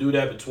think I'm going to do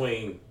that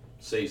between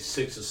say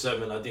 6 or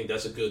 7. I think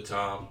that's a good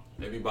time.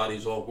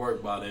 Everybody's off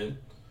work by then.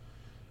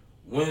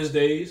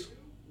 Wednesdays,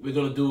 we're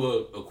gonna do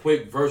a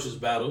quick versus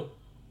battle.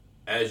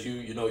 As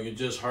you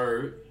just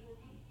heard,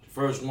 the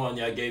first one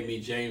y'all gave me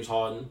James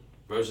Harden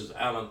versus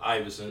Allen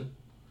Iverson.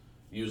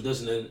 You was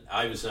listening,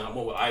 Iverson. I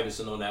went with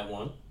Iverson on that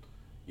one.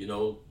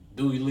 Do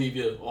you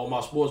leave all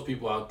my sports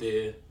people out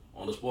there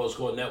on the Sports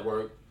Court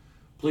Network?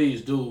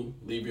 Please do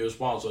leave your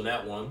response on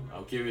that one.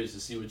 I'm curious to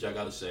see what y'all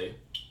got to say.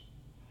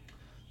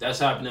 That's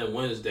happening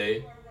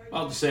Wednesday,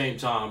 about the same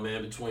time,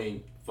 man,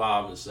 between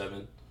 5 and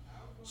 7.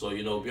 So,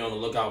 be on the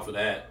lookout for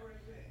that.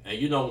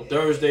 And,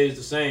 Thursday is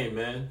the same,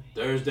 man.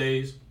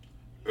 Thursdays,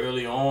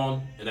 early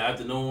on in the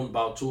afternoon,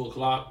 about 2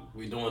 o'clock,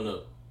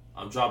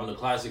 I'm dropping the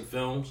classic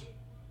films.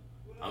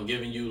 I'm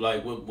giving you,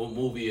 like, what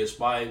movie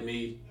inspired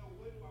me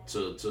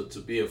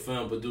to be a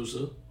film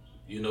producer.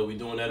 We're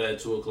doing that at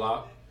 2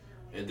 o'clock.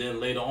 And then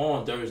later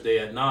on, Thursday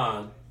at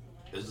 9,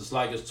 is the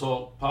Slackers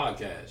Talk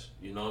podcast.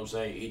 You know what I'm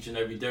saying? Each and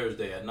every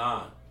Thursday at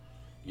 9.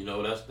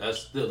 That's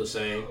still the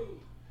same.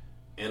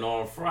 And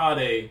on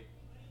Friday,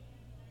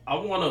 I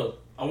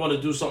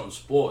wanna do something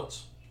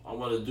sports. I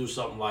wanna do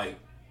something like,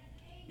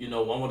 I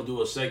wanna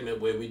do a segment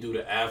where we do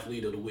the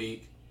athlete of the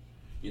week.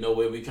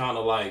 Where we kind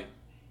of like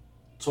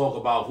talk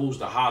about who's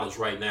the hottest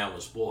right now in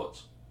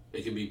sports.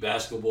 It could be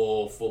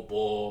basketball,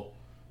 football,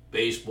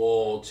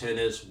 baseball,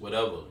 tennis,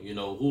 whatever.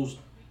 Who's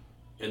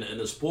in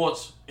the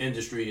sports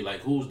industry,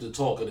 like who's the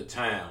talk of the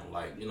town,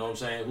 like, what I'm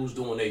saying? Who's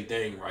doing their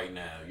thing right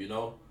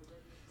now,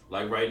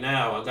 Like right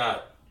now, I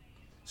got,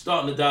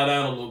 starting to die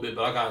down a little bit,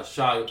 but I got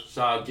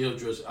Shai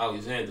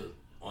Gilgeous-Alexander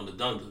on the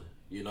Thunder,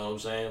 you know what I'm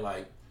saying?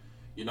 Like,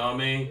 you know what I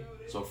mean?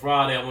 So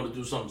Friday, I want to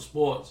do something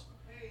sports.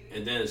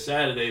 And then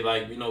Saturday,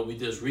 like, we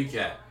just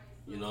recap,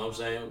 you know what I'm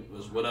saying? It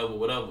was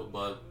whatever,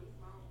 but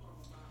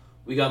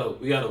we got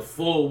a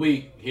full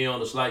week here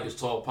on the Slackers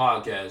Talk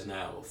podcast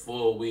now, a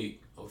full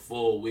week.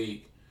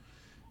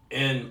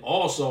 And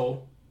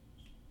also,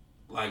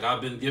 like, I've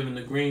been given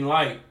the green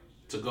light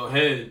to go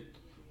ahead,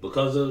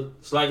 because of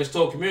Slackers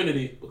Talk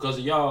community, because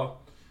of y'all,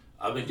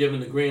 I've been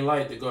given the green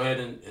light to go ahead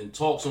and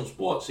talk some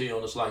sports here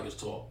on the Slackers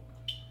Talk.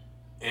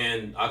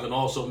 And I can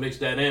also mix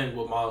that in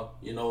with my,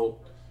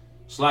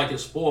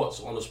 Slackers Sports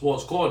on the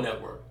Sports Court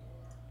Network.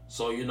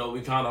 So,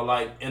 we kind of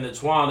like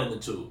intertwining the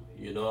two,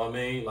 you know what I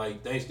mean?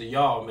 Like, thanks to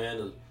y'all,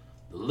 man,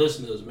 the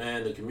listeners,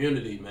 man, the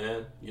community,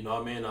 man, you know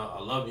what I mean? I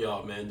love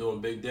y'all, man,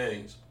 doing big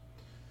things.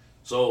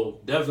 So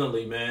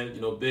definitely, man,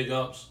 big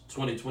ups.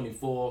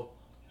 2024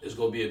 is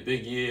going to be a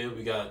big year.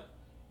 We got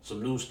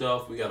some new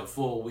stuff. We got a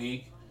full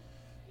week.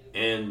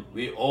 And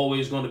we're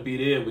always going to be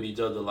there with each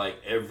other, like,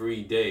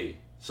 every day.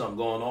 Something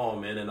going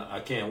on, man, and I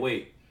can't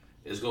wait.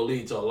 It's going to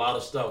lead to a lot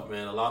of stuff,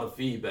 man, a lot of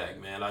feedback,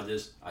 man.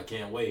 I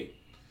can't wait.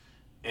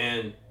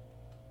 And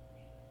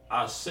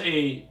I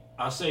say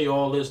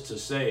all this to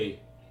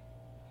say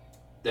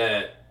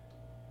that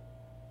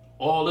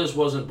all this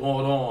wasn't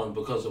brought on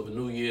because of a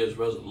New Year's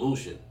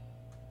resolution.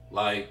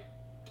 Like,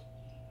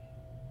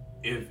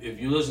 if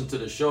you listen to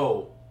the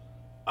show,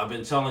 I've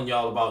been telling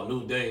y'all about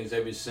new things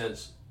ever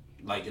since,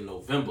 like, in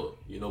November,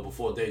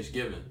 before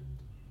Thanksgiving.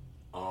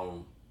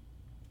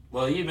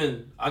 Well,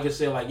 even, I could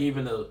say, like, we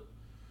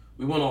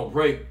went on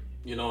break,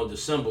 in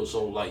December,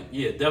 so, like,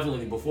 yeah,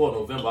 definitely before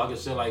November. I could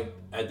say, like,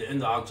 at the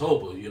end of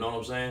October, you know what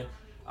I'm saying?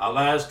 Our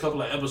last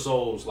couple of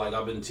episodes, like,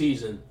 I've been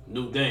teasing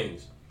new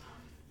things.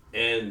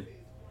 And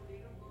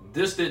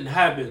this didn't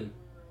happen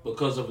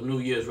because of a New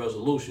Year's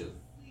resolution.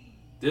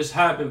 This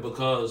happened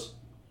because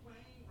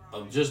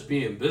of just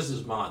being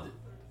business-minded.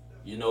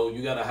 You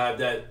got to have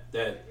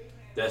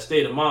that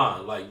state of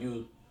mind. Like,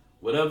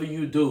 whatever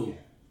you do,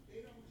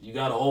 you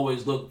got to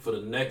always look for the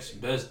next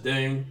best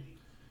thing.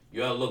 You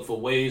got to look for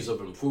ways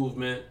of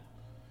improvement.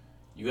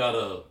 You got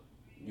to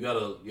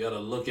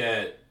look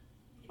at,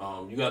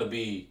 you got to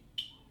be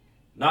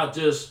not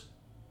just,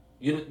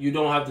 you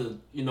don't have to,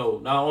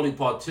 not only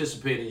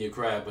participate in your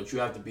craft, but you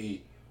have to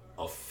be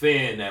a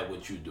fan at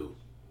what you do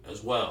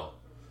as well.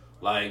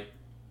 Like,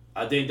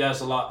 I think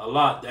that's a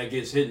lot that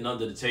gets hidden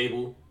under the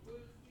table.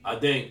 I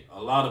think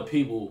a lot of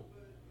people,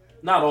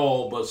 not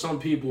all, but some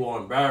people are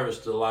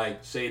embarrassed to,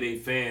 like, say they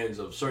fans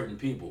of certain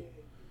people.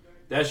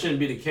 That shouldn't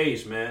be the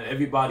case, man.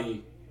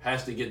 Everybody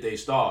has to get their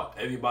start.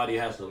 Everybody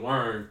has to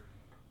learn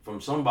from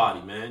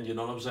somebody, man. You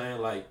know what I'm saying?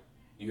 Like,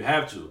 you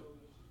have to.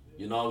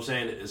 You know what I'm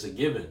saying? It's a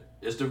given.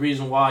 It's the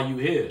reason why you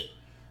here.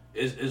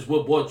 It's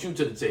what brought you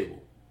to the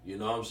table. You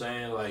know what I'm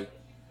saying? Like,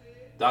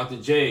 Dr.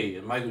 J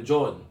and Michael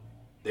Jordan,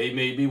 they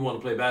made me want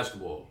to play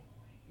basketball.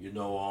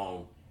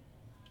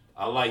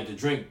 I like the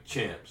Drink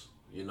Champs.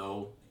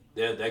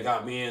 That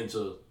got me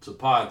into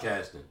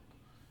podcasting.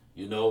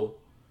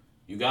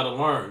 You got to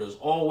learn. There's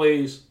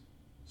always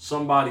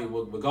somebody,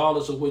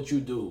 regardless of what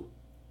you do,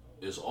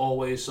 there's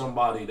always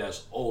somebody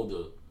that's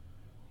older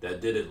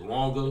that did it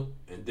longer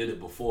and did it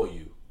before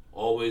you.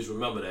 Always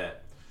remember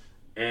that.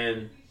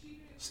 And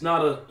it's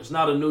not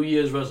a New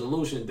Year's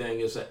resolution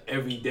thing. It's an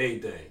everyday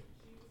thing.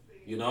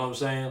 You know what I'm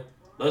saying?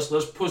 Let's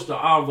push the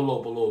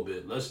envelope a little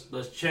bit.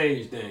 Let's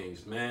change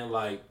things, man.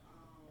 Like,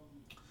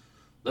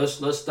 let's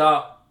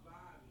stop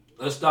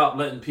let's stop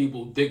letting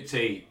people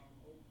dictate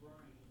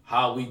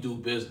how we do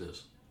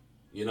business.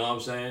 You know what I'm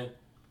saying?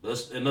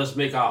 Let's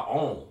make our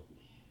own.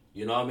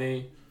 You know what I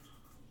mean?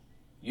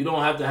 You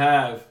don't have to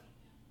have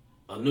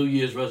a New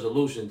Year's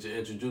resolution to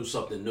introduce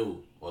something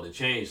new or to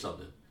change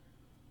something.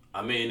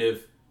 I mean,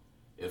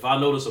 if I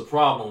notice a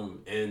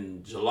problem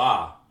in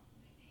July,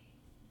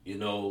 you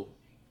know,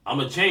 I'm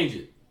going to change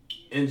it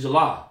in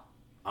July.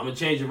 I'm going to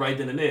change it right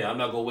then and there. I'm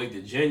not going to wait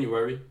till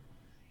January.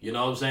 You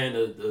know what I'm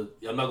saying?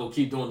 I'm not going to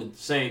keep doing the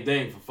same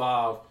thing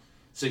for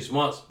 5-6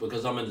 months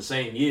because I'm in the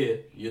same year.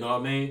 You know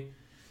what I mean?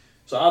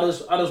 So I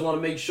just want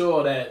to make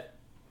sure that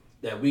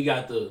we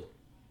got a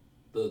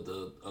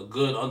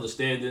good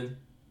understanding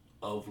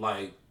of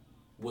like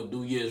what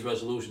New Year's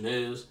resolution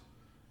is.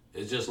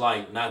 It's just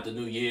like not the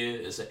new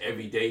year. It's an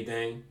everyday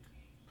thing.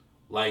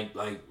 Like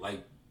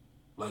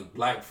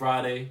Black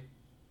Friday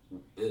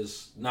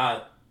is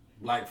not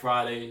Black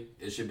Friday.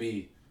 It should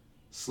be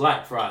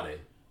Slack Friday,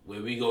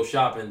 where we go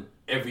shopping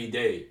every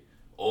day,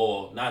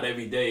 or not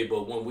every day,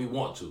 but when we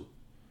want to,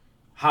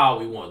 how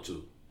we want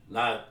to,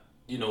 not,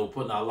 you know,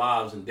 putting our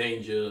lives in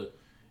danger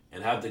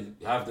and having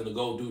to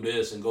go do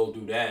this and go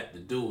do that to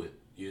do it.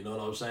 You know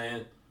what I'm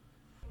saying?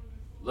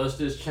 Let's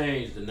just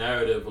change the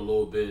narrative a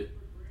little bit,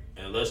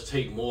 and let's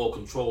take more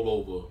control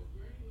over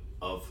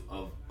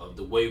of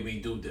the way we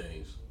do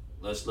things.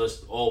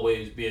 Let's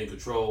always be in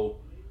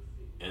control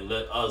and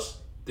let us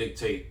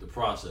dictate the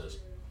process.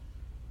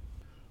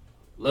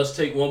 Let's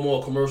take one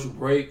more commercial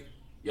break.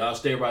 Y'all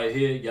stay right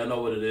here. Y'all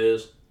know what it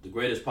is. The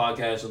greatest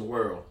podcast in the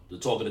world, the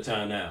Talk of the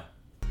Town Now.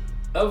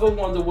 Ever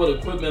wonder what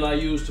equipment I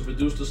use to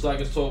produce the Slack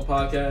is Talk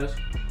podcast?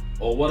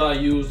 Or what I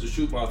use to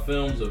shoot my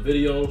films or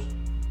videos?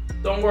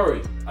 Don't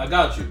worry, I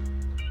got you.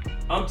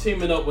 I'm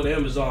teaming up with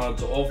Amazon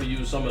to offer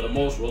you some of the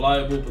most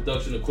reliable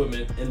production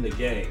equipment in the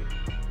game.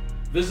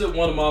 Visit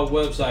one of my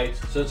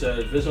websites such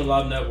as Vision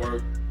Live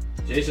Network,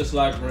 Jason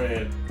Slack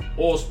Brand,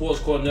 or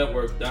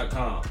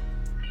SportsCoreNetwork.com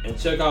and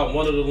check out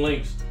one of the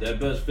links that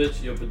best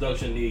fits your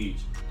production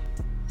needs.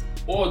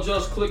 Or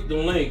just click the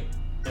link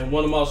in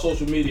one of my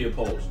social media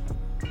posts.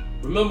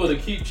 Remember to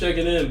keep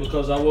checking in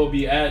because I will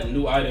be adding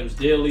new items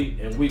daily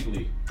and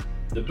weekly.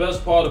 The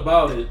best part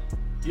about it,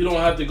 you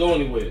don't have to go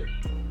anywhere.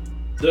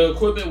 The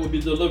equipment will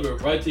be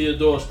delivered right to your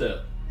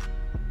doorstep.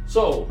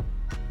 So,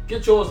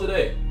 get yours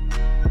today.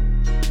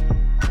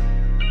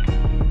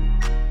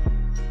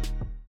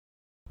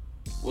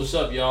 What's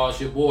up, y'all?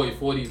 It's your boy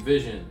 40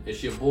 Vision.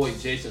 It's your boy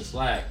Jason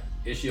Slack.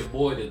 It's your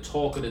boy, the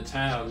Talk of the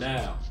Town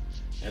Now.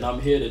 And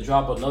I'm here to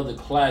drop another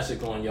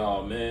classic on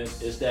y'all, man.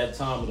 It's that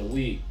time of the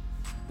week.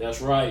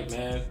 That's right,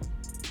 man.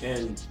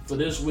 And for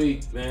this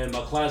week, man,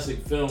 my classic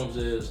films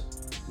is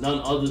none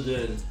other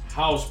than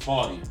House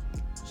Party,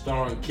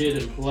 starring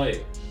Kid and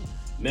Play.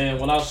 Man,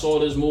 when I saw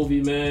this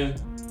movie, man,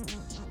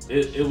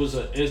 it was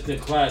an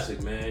instant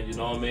classic, man. You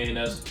know what I mean?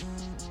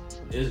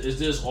 It's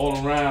just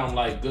all around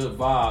like good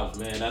vibes,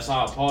 man. That's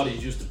how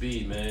parties used to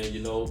be, man.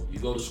 You know, you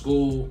go to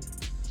school,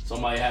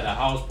 somebody had a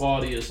house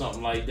party or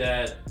something like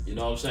that. You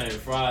know what I'm saying?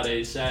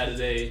 Friday,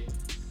 Saturday,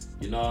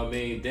 you know what I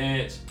mean?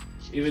 Dance.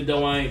 Even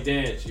though I ain't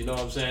dance, you know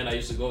what I'm saying? I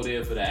used to go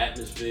there for the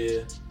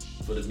atmosphere,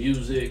 for the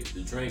music,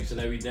 the drinks and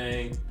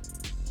everything.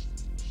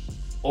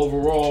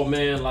 Overall,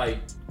 man, like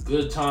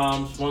good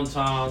times, fun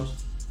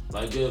times,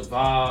 like good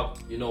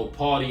vibe, you know,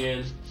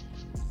 partying,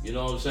 you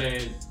know what I'm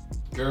saying?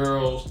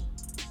 Girls.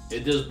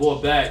 It just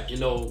brought back, you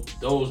know,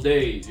 those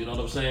days, you know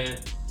what I'm saying?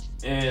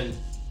 And,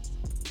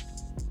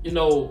 you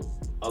know,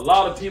 a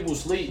lot of people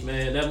sleep,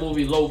 man. That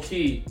movie Low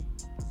Key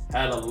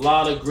had a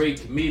lot of great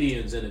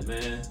comedians in it,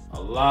 man. A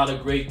lot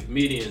of great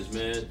comedians,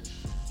 man.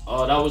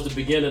 That was the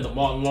beginning of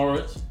Martin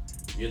Lawrence.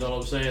 You know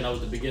what I'm saying? That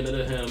was the beginning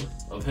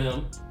of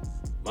him.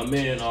 My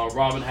man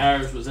Robin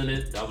Harris was in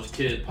it. That was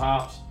Kid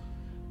Pops.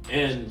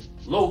 And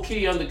Low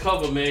Key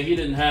Undercover, man, he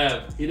didn't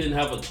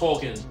have a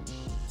talking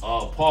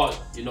part,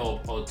 you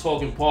know, a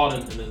talking part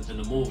in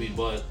the movie,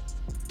 but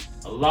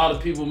a lot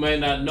of people may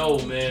not know,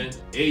 man.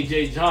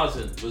 AJ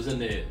Johnson was in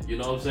there. You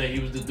know what I'm saying?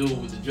 He was the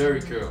dude with the jerry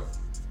curl.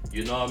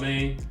 You know what I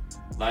mean?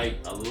 Like,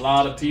 a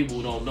lot of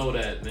people don't know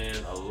that, man.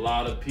 A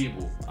lot of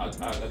people. I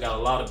got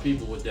a lot of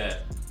people with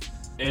that.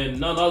 And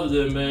none other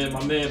than, man,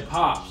 my man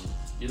Pops.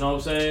 You know what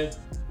I'm saying?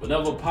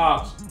 Whenever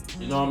Pops,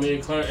 you know what I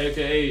mean? Clarence,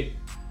 a.k.a.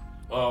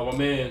 My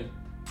man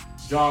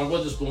John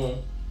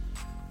Witherspoon,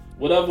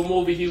 whatever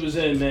movie he was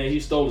in, man, he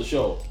stole the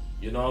show.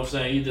 You know what I'm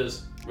saying? He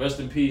just, rest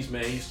in peace,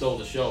 man. He stole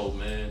the show,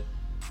 man.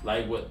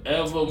 Like,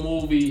 whatever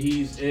movie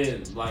he's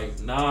in, like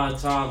 9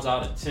 times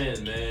out of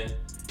 10, man,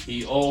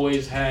 he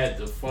always had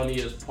the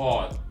funniest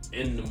part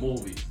in the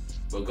movie,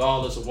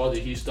 regardless of whether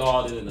he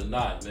starred in it or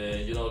not,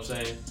 man. You know what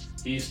I'm saying?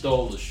 He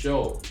stole the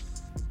show.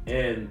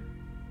 And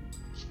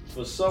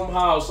for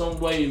somehow, some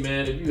way,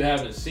 man, if you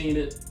haven't seen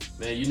it,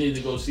 man, you need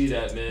to go see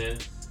that, man.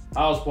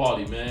 House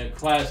Party, man.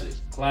 Classic.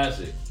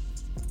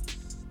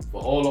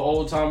 For all the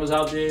old timers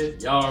out there,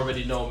 y'all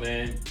already know,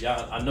 man.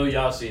 I know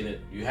y'all seen it.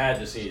 You had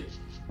to see it.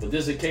 But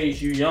just in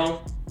case you young,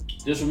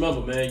 just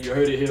remember, man, you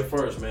heard it here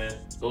first, man.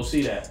 Go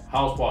see that.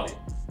 House Party.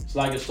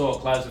 Slack is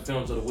Talk, Classic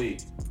Films of the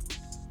Week.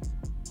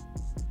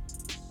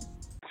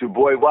 It's your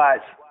boy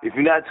Watts. If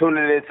you're not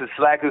tuning in to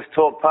Slackers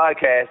Talk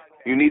Podcast,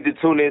 you need to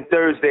tune in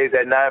Thursdays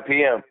at 9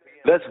 p.m.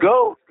 Let's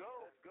go.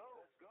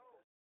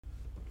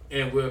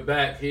 And we're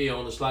back here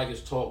on the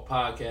Slackers Talk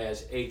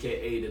Podcast,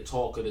 a.k.a. the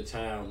talk of the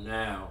town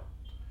now.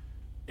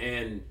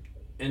 And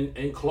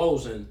in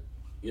closing,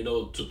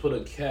 to put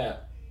a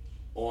cap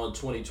on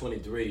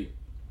 2023,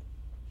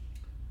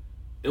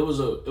 it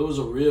was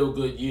a real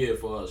good year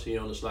for us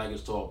here on the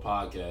Slackers Talk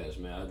Podcast,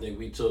 man. I think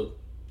we took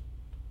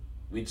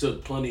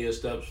plenty of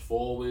steps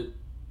forward.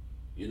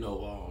 It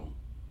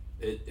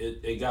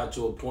got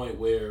to a point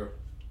where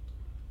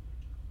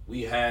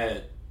we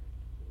had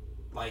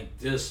like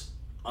this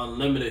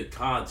unlimited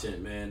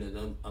content, man,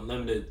 and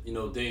unlimited,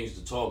 things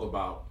to talk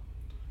about.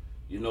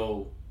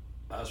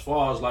 As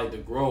far as like the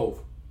growth,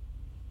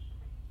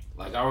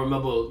 like I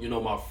remember,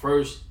 my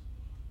first,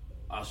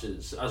 I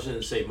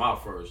shouldn't say my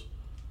first,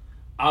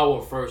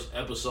 our first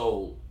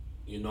episode,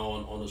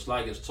 on the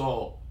Slackers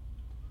Talk,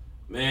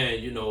 man,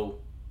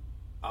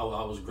 I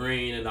was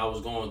green and I was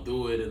going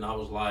through it and I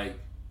was like,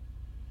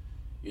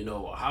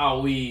 how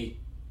we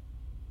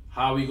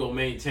gonna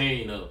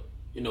maintain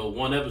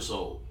one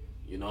episode?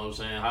 You know what I'm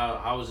saying?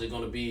 How is it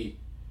gonna be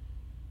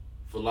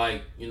for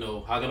like,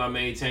 how can I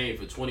maintain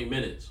for 20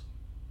 minutes?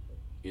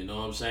 You know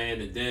what I'm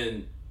saying? And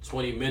then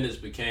 20 minutes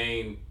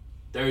became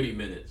 30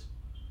 minutes.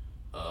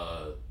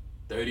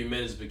 30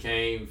 minutes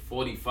became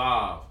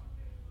 45.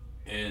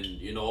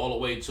 And, all the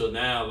way till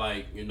now,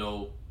 like,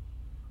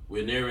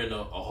 we're nearing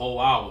a whole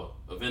hour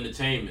of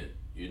entertainment.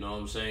 You know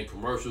what I'm saying?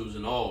 Commercials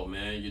and all,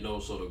 man,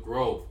 so the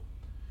growth.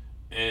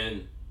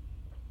 And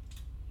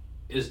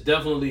it's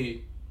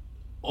definitely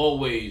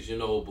always,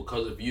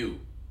 because of you,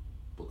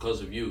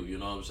 you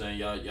know what I'm saying?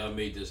 Y'all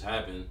made this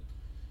happen.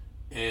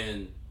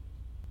 And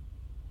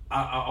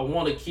I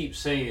want to keep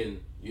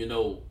saying,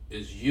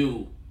 it's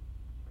you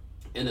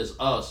and it's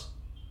us.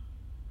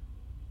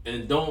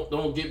 And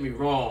don't get me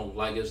wrong,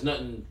 like there's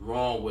nothing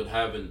wrong with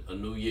having a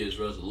New Year's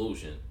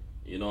resolution.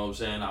 You know what I'm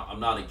saying? I'm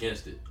not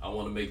against it. I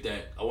want to make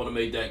that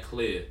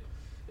clear.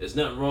 There's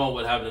nothing wrong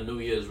with having a New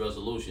Year's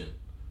resolution.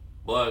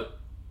 But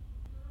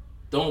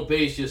don't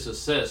base your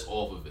success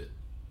off of it.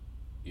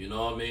 You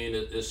know what I mean?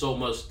 There's so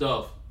much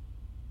stuff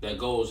that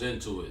goes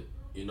into it.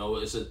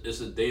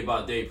 It's a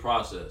day-by-day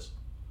process.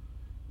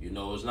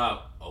 It's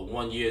not a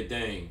one-year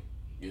thing.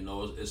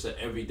 It's an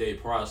everyday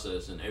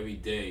process and every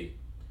day.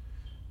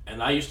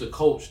 And I used to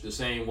coach the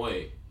same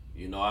way.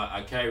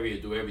 I carry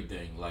it through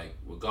everything. Like,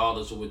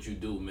 regardless of what you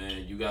do,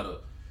 man, you gotta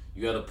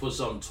put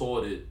something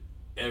toward it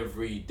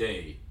every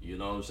day. You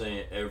know what I'm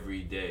saying?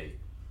 Every day.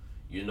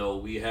 We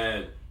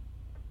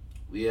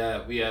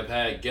have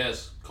had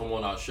guests come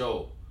on our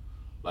show,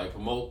 like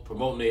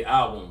promoting their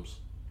albums,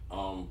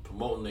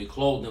 promoting their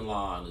clothing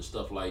line and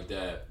stuff like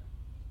that.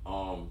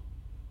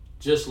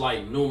 Just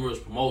like numerous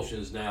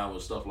promotions now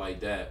and stuff like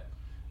that.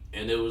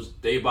 And it was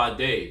day by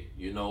day.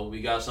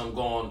 We got something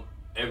going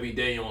every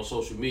day on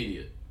social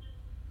media.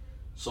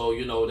 So,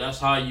 that's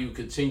how you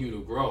continue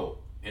to grow.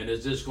 And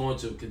it's just going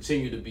to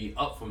continue to be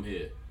up from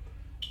here.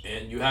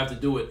 And you have to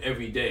do it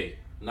every day,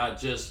 not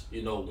just,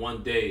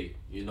 one day,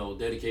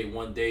 dedicate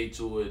one day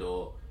to it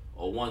or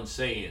one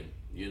saying,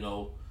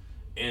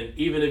 And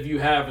even if you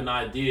have an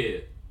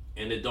idea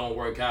and it don't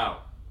work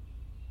out,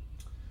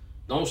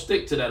 don't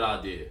stick to that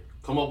idea.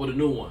 Come up with a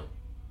new one.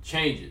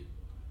 Change it.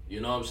 You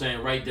know what I'm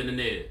saying? Right then and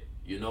there.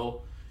 You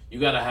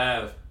gotta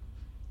have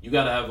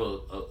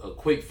a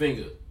quick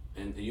finger,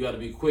 and you gotta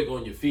be quick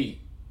on your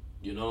feet.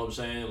 You know what I'm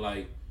saying?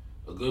 Like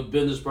a good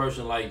business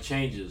person like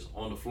changes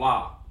on the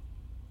fly,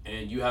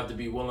 and you have to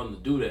be willing to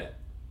do that.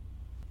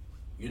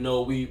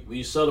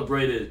 We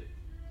celebrated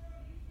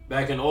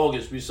back in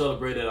August. We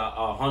celebrated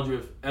our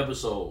 100th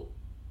episode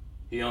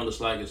here on the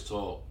Slackers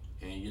Talk,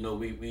 and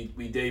we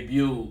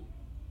debuted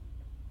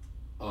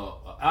an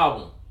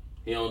album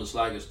here on the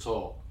Slackers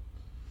Talk.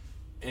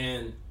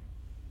 And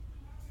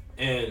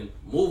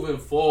moving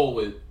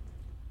forward,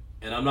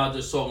 and I'm not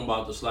just talking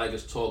about the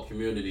Slackers Talk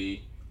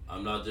community.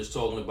 I'm not just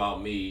talking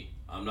about me.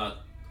 I'm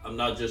not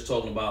just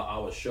talking about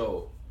our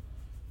show.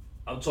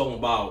 I'm talking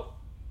about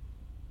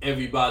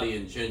everybody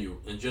in general.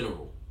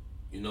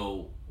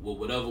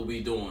 Whatever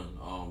we doing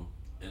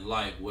in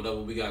life,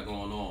 whatever we got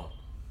going on.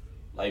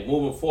 Like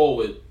moving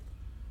forward,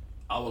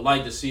 I would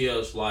like to see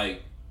us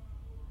like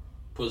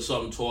put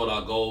something toward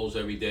our goals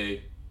every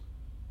day.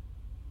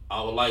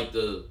 I would like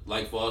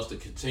for us to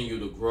continue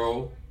to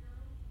grow.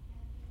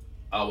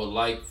 I would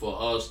like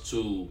for us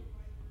to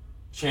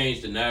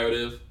change the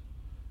narrative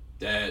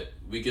that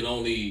we can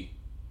only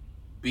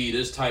be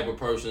this type of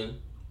person,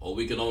 or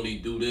we can only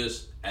do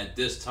this at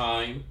this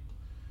time.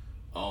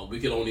 We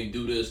can only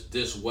do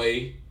this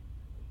way.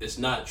 It's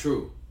not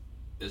true.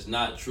 It's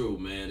not true,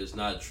 man. It's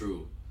not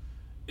true.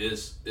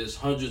 It's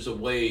hundreds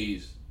of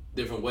ways,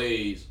 different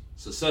ways,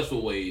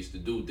 successful ways to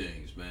do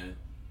things, man.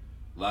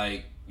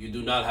 Like, you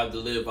do not have to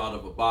live out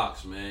of a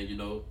box, man.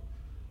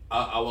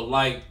 I would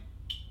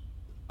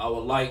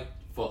like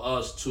for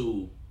us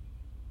to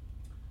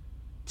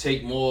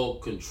take more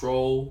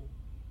control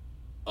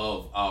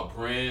of our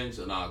brands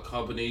and our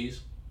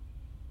companies.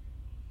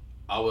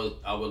 I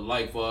would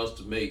like for us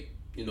to make,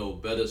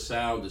 better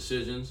sound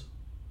decisions.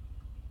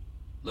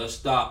 Let's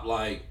stop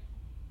all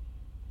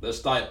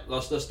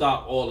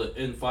the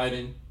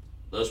infighting.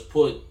 Let's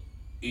put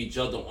each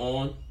other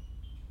on.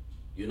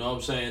 You know what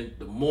I'm saying?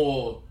 The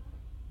more,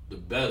 the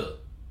better.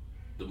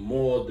 The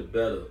more, the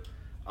better.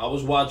 I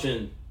was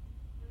watching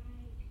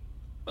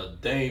a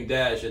Dame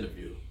Dash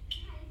interview.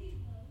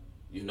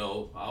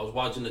 I was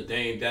watching the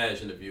Dame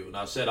Dash interview, and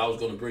I said I was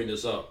going to bring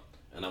this up,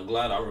 and I'm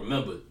glad I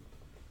remembered.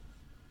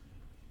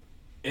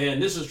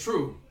 And this is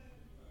true.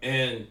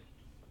 And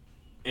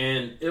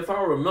if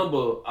I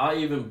remember, I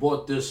even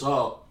brought this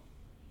up.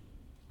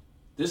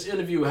 This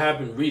interview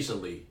happened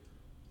recently,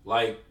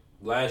 like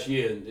last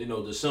year in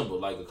December,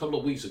 like a couple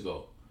of weeks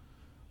ago.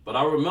 But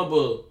I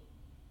remember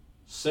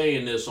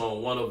saying this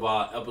on one of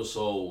our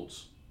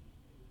episodes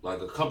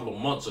like a couple of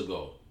months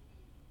ago.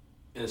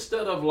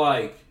 Instead of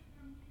like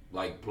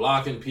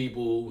blocking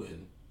people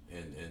and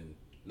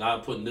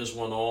not putting this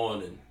one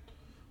on and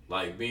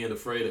like being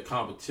afraid of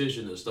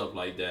competition and stuff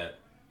like that,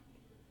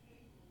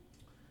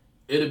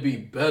 it'll be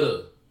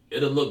better.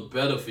 It'll look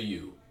better for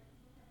you.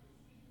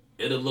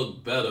 It'll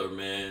look better,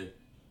 man,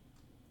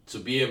 to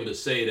be able to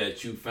say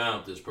that you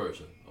found this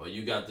person or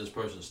you got this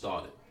person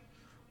started.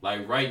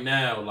 Like right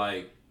now,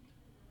 like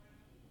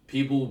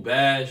people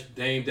bash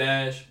Dame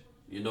Dash,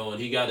 and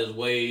he got his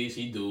ways,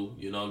 he do,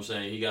 you know what I'm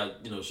saying? He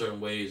got, certain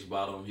ways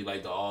about him. He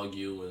like to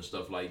argue and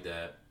stuff like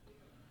that.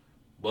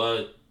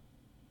 But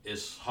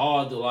it's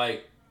hard to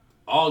like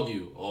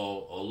argue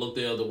or look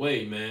the other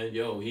way, man.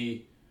 Yo,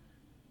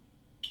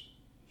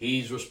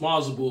 he's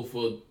responsible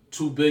for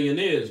 2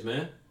 billionaires,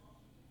 man.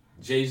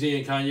 Jay-Z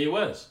and Kanye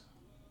West.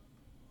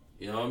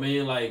 You know what I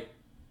mean? Like,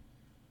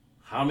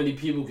 how many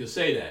people can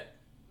say that?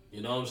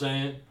 You know what I'm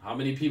saying? How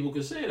many people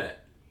can say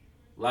that?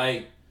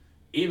 Like,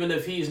 even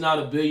if he's not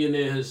a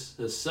billionaire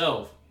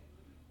himself,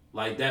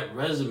 like that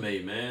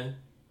resume, man.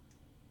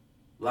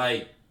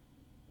 Like,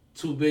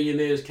 2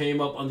 billionaires came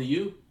up under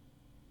you.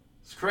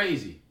 It's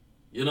crazy.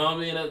 You know what I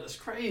mean? That's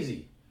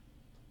crazy.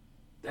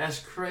 That's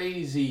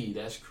crazy.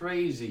 That's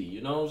crazy.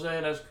 You know what I'm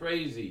saying? That's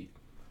crazy.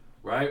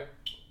 Right?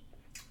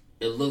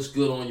 It looks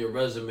good on your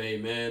resume,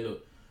 man.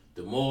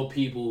 The more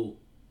people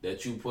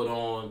that you put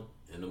on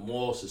and the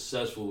more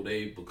successful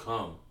they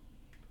become,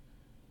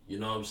 you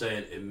know what I'm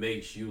saying? It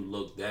makes you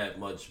look that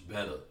much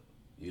better,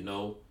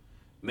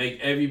 Make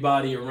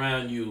everybody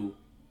around you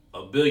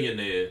a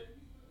billionaire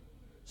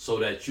so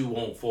that you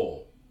won't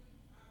fall.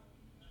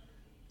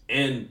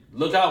 And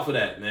look out for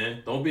that,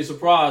 man. Don't be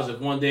surprised if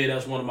one day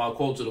that's one of my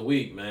quotes of the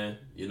week, man.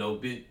 Don't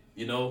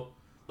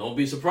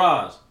be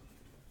surprised.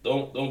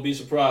 Don't be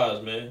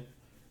surprised, man.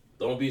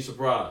 Don't be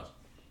surprised.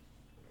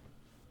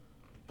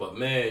 But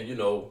man,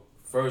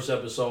 first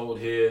episode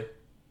here,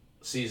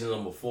 season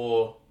number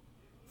 4,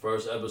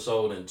 first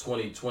episode in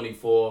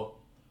 2024.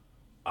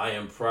 I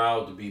am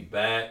proud to be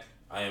back.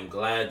 I am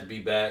glad to be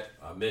back.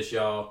 I miss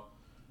y'all.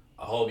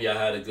 I hope y'all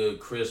had a good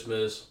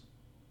Christmas.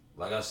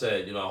 Like I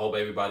said, I hope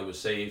everybody was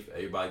safe.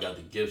 Everybody got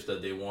the gifts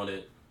that they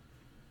wanted.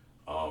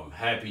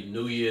 Happy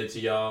New Year to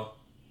y'all.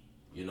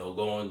 I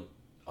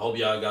hope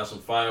y'all got some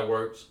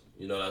fireworks.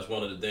 That's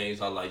one of the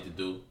things I like to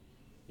do.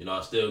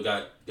 I still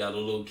got a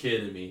little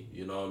kid in me,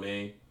 you know what I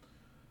mean?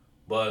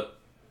 But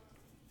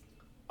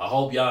I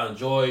hope y'all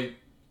enjoyed,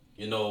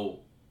 the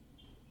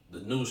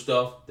new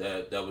stuff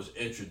that was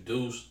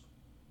introduced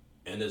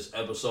in this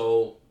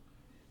episode.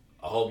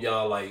 I hope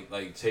y'all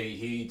like take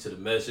heed to the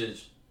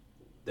message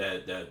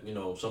that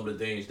some of the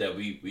things that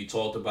we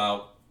talked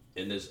about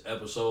in this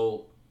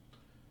episode.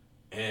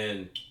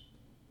 And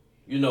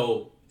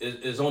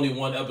it's only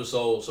one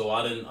episode, so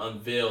I didn't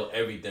unveil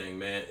everything,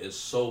 man. It's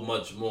so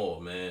much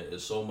more, man.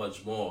 It's so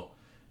much more.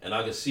 And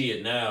I can see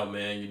it now,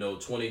 man.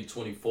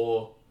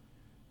 2024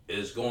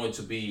 is going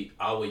to be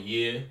our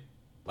year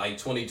like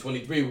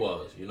 2023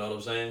 was. You know what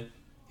I'm saying?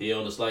 Here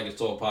on the Slack is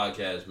Talk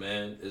podcast,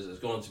 man. It's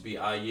going to be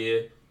our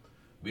year.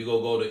 We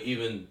gonna go to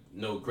even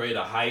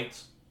greater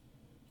heights.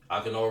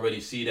 I can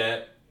already see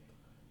that.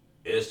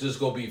 It's just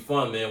gonna be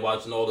fun, man,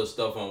 watching all this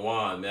stuff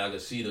unwind, man. I can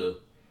see the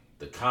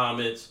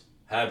comments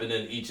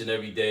happening each and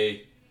every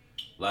day.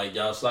 Like,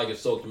 y'all Slack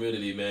is Talk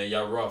community, man.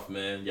 Y'all rough,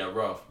 man. Y'all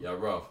rough.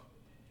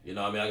 You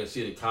know what I mean? I can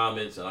see the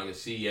comments and I can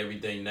see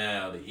everything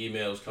now. The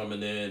emails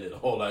coming in and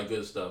all that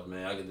good stuff,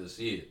 man. I can just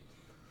see it.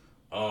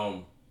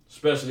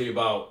 Especially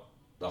about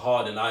the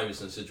Harden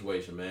Iverson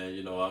situation, man.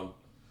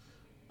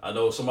 I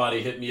know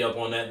somebody hit me up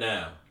on that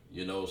now,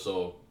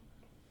 so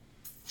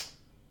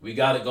we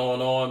got it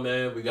going on,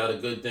 man. We got a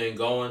good thing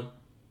going.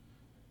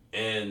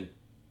 And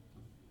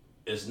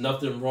it's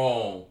nothing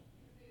wrong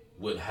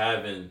with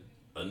having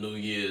a New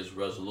Year's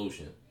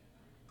resolution.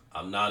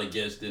 I'm not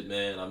against it,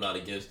 man. I'm not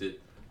against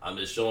it. I'm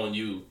just showing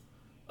you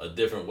a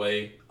different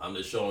way. I'm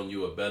just showing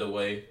you a better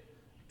way.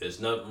 There's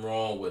nothing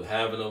wrong with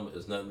having them.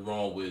 There's nothing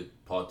wrong with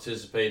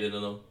participating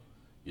in them.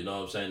 You know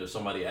what I'm saying? If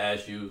somebody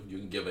asks you, you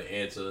can give an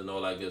answer and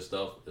all that good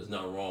stuff. There's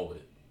nothing wrong with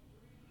it.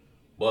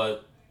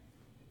 But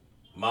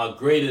my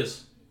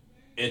greatest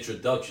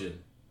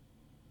introduction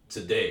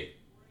today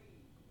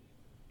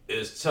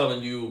is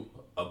telling you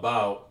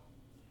about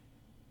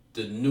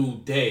the new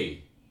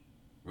day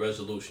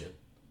resolution.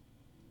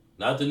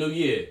 Not the new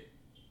year,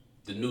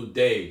 the new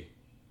day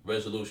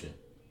resolution.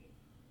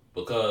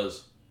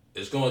 Because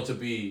it's going to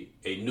be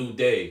a new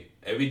day.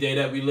 Every day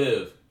that we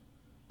live,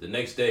 the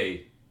next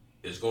day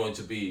is going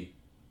to be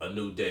a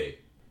new day.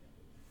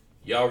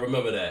 Y'all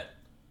remember that.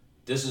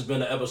 This has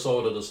been an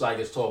episode of the Slack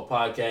is Talk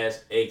podcast,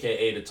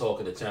 aka the Talk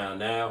of the Town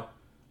Now.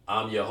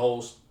 I'm your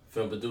host,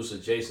 film producer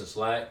Jason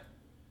Slack.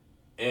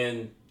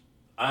 And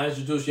I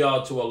introduce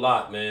y'all to a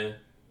lot, man.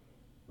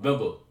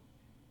 Remember,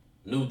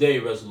 new day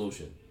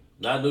resolution.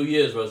 Not New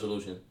Year's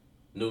resolution,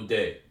 new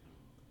day.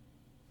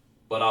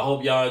 But I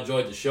hope y'all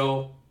enjoyed the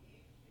show.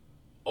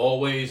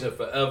 Always and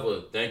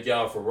forever, thank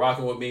y'all for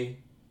rocking with me.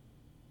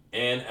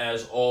 And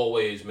as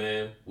always,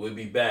 man, we'll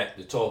be back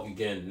to talk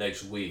again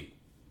next week.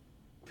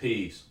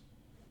 Peace.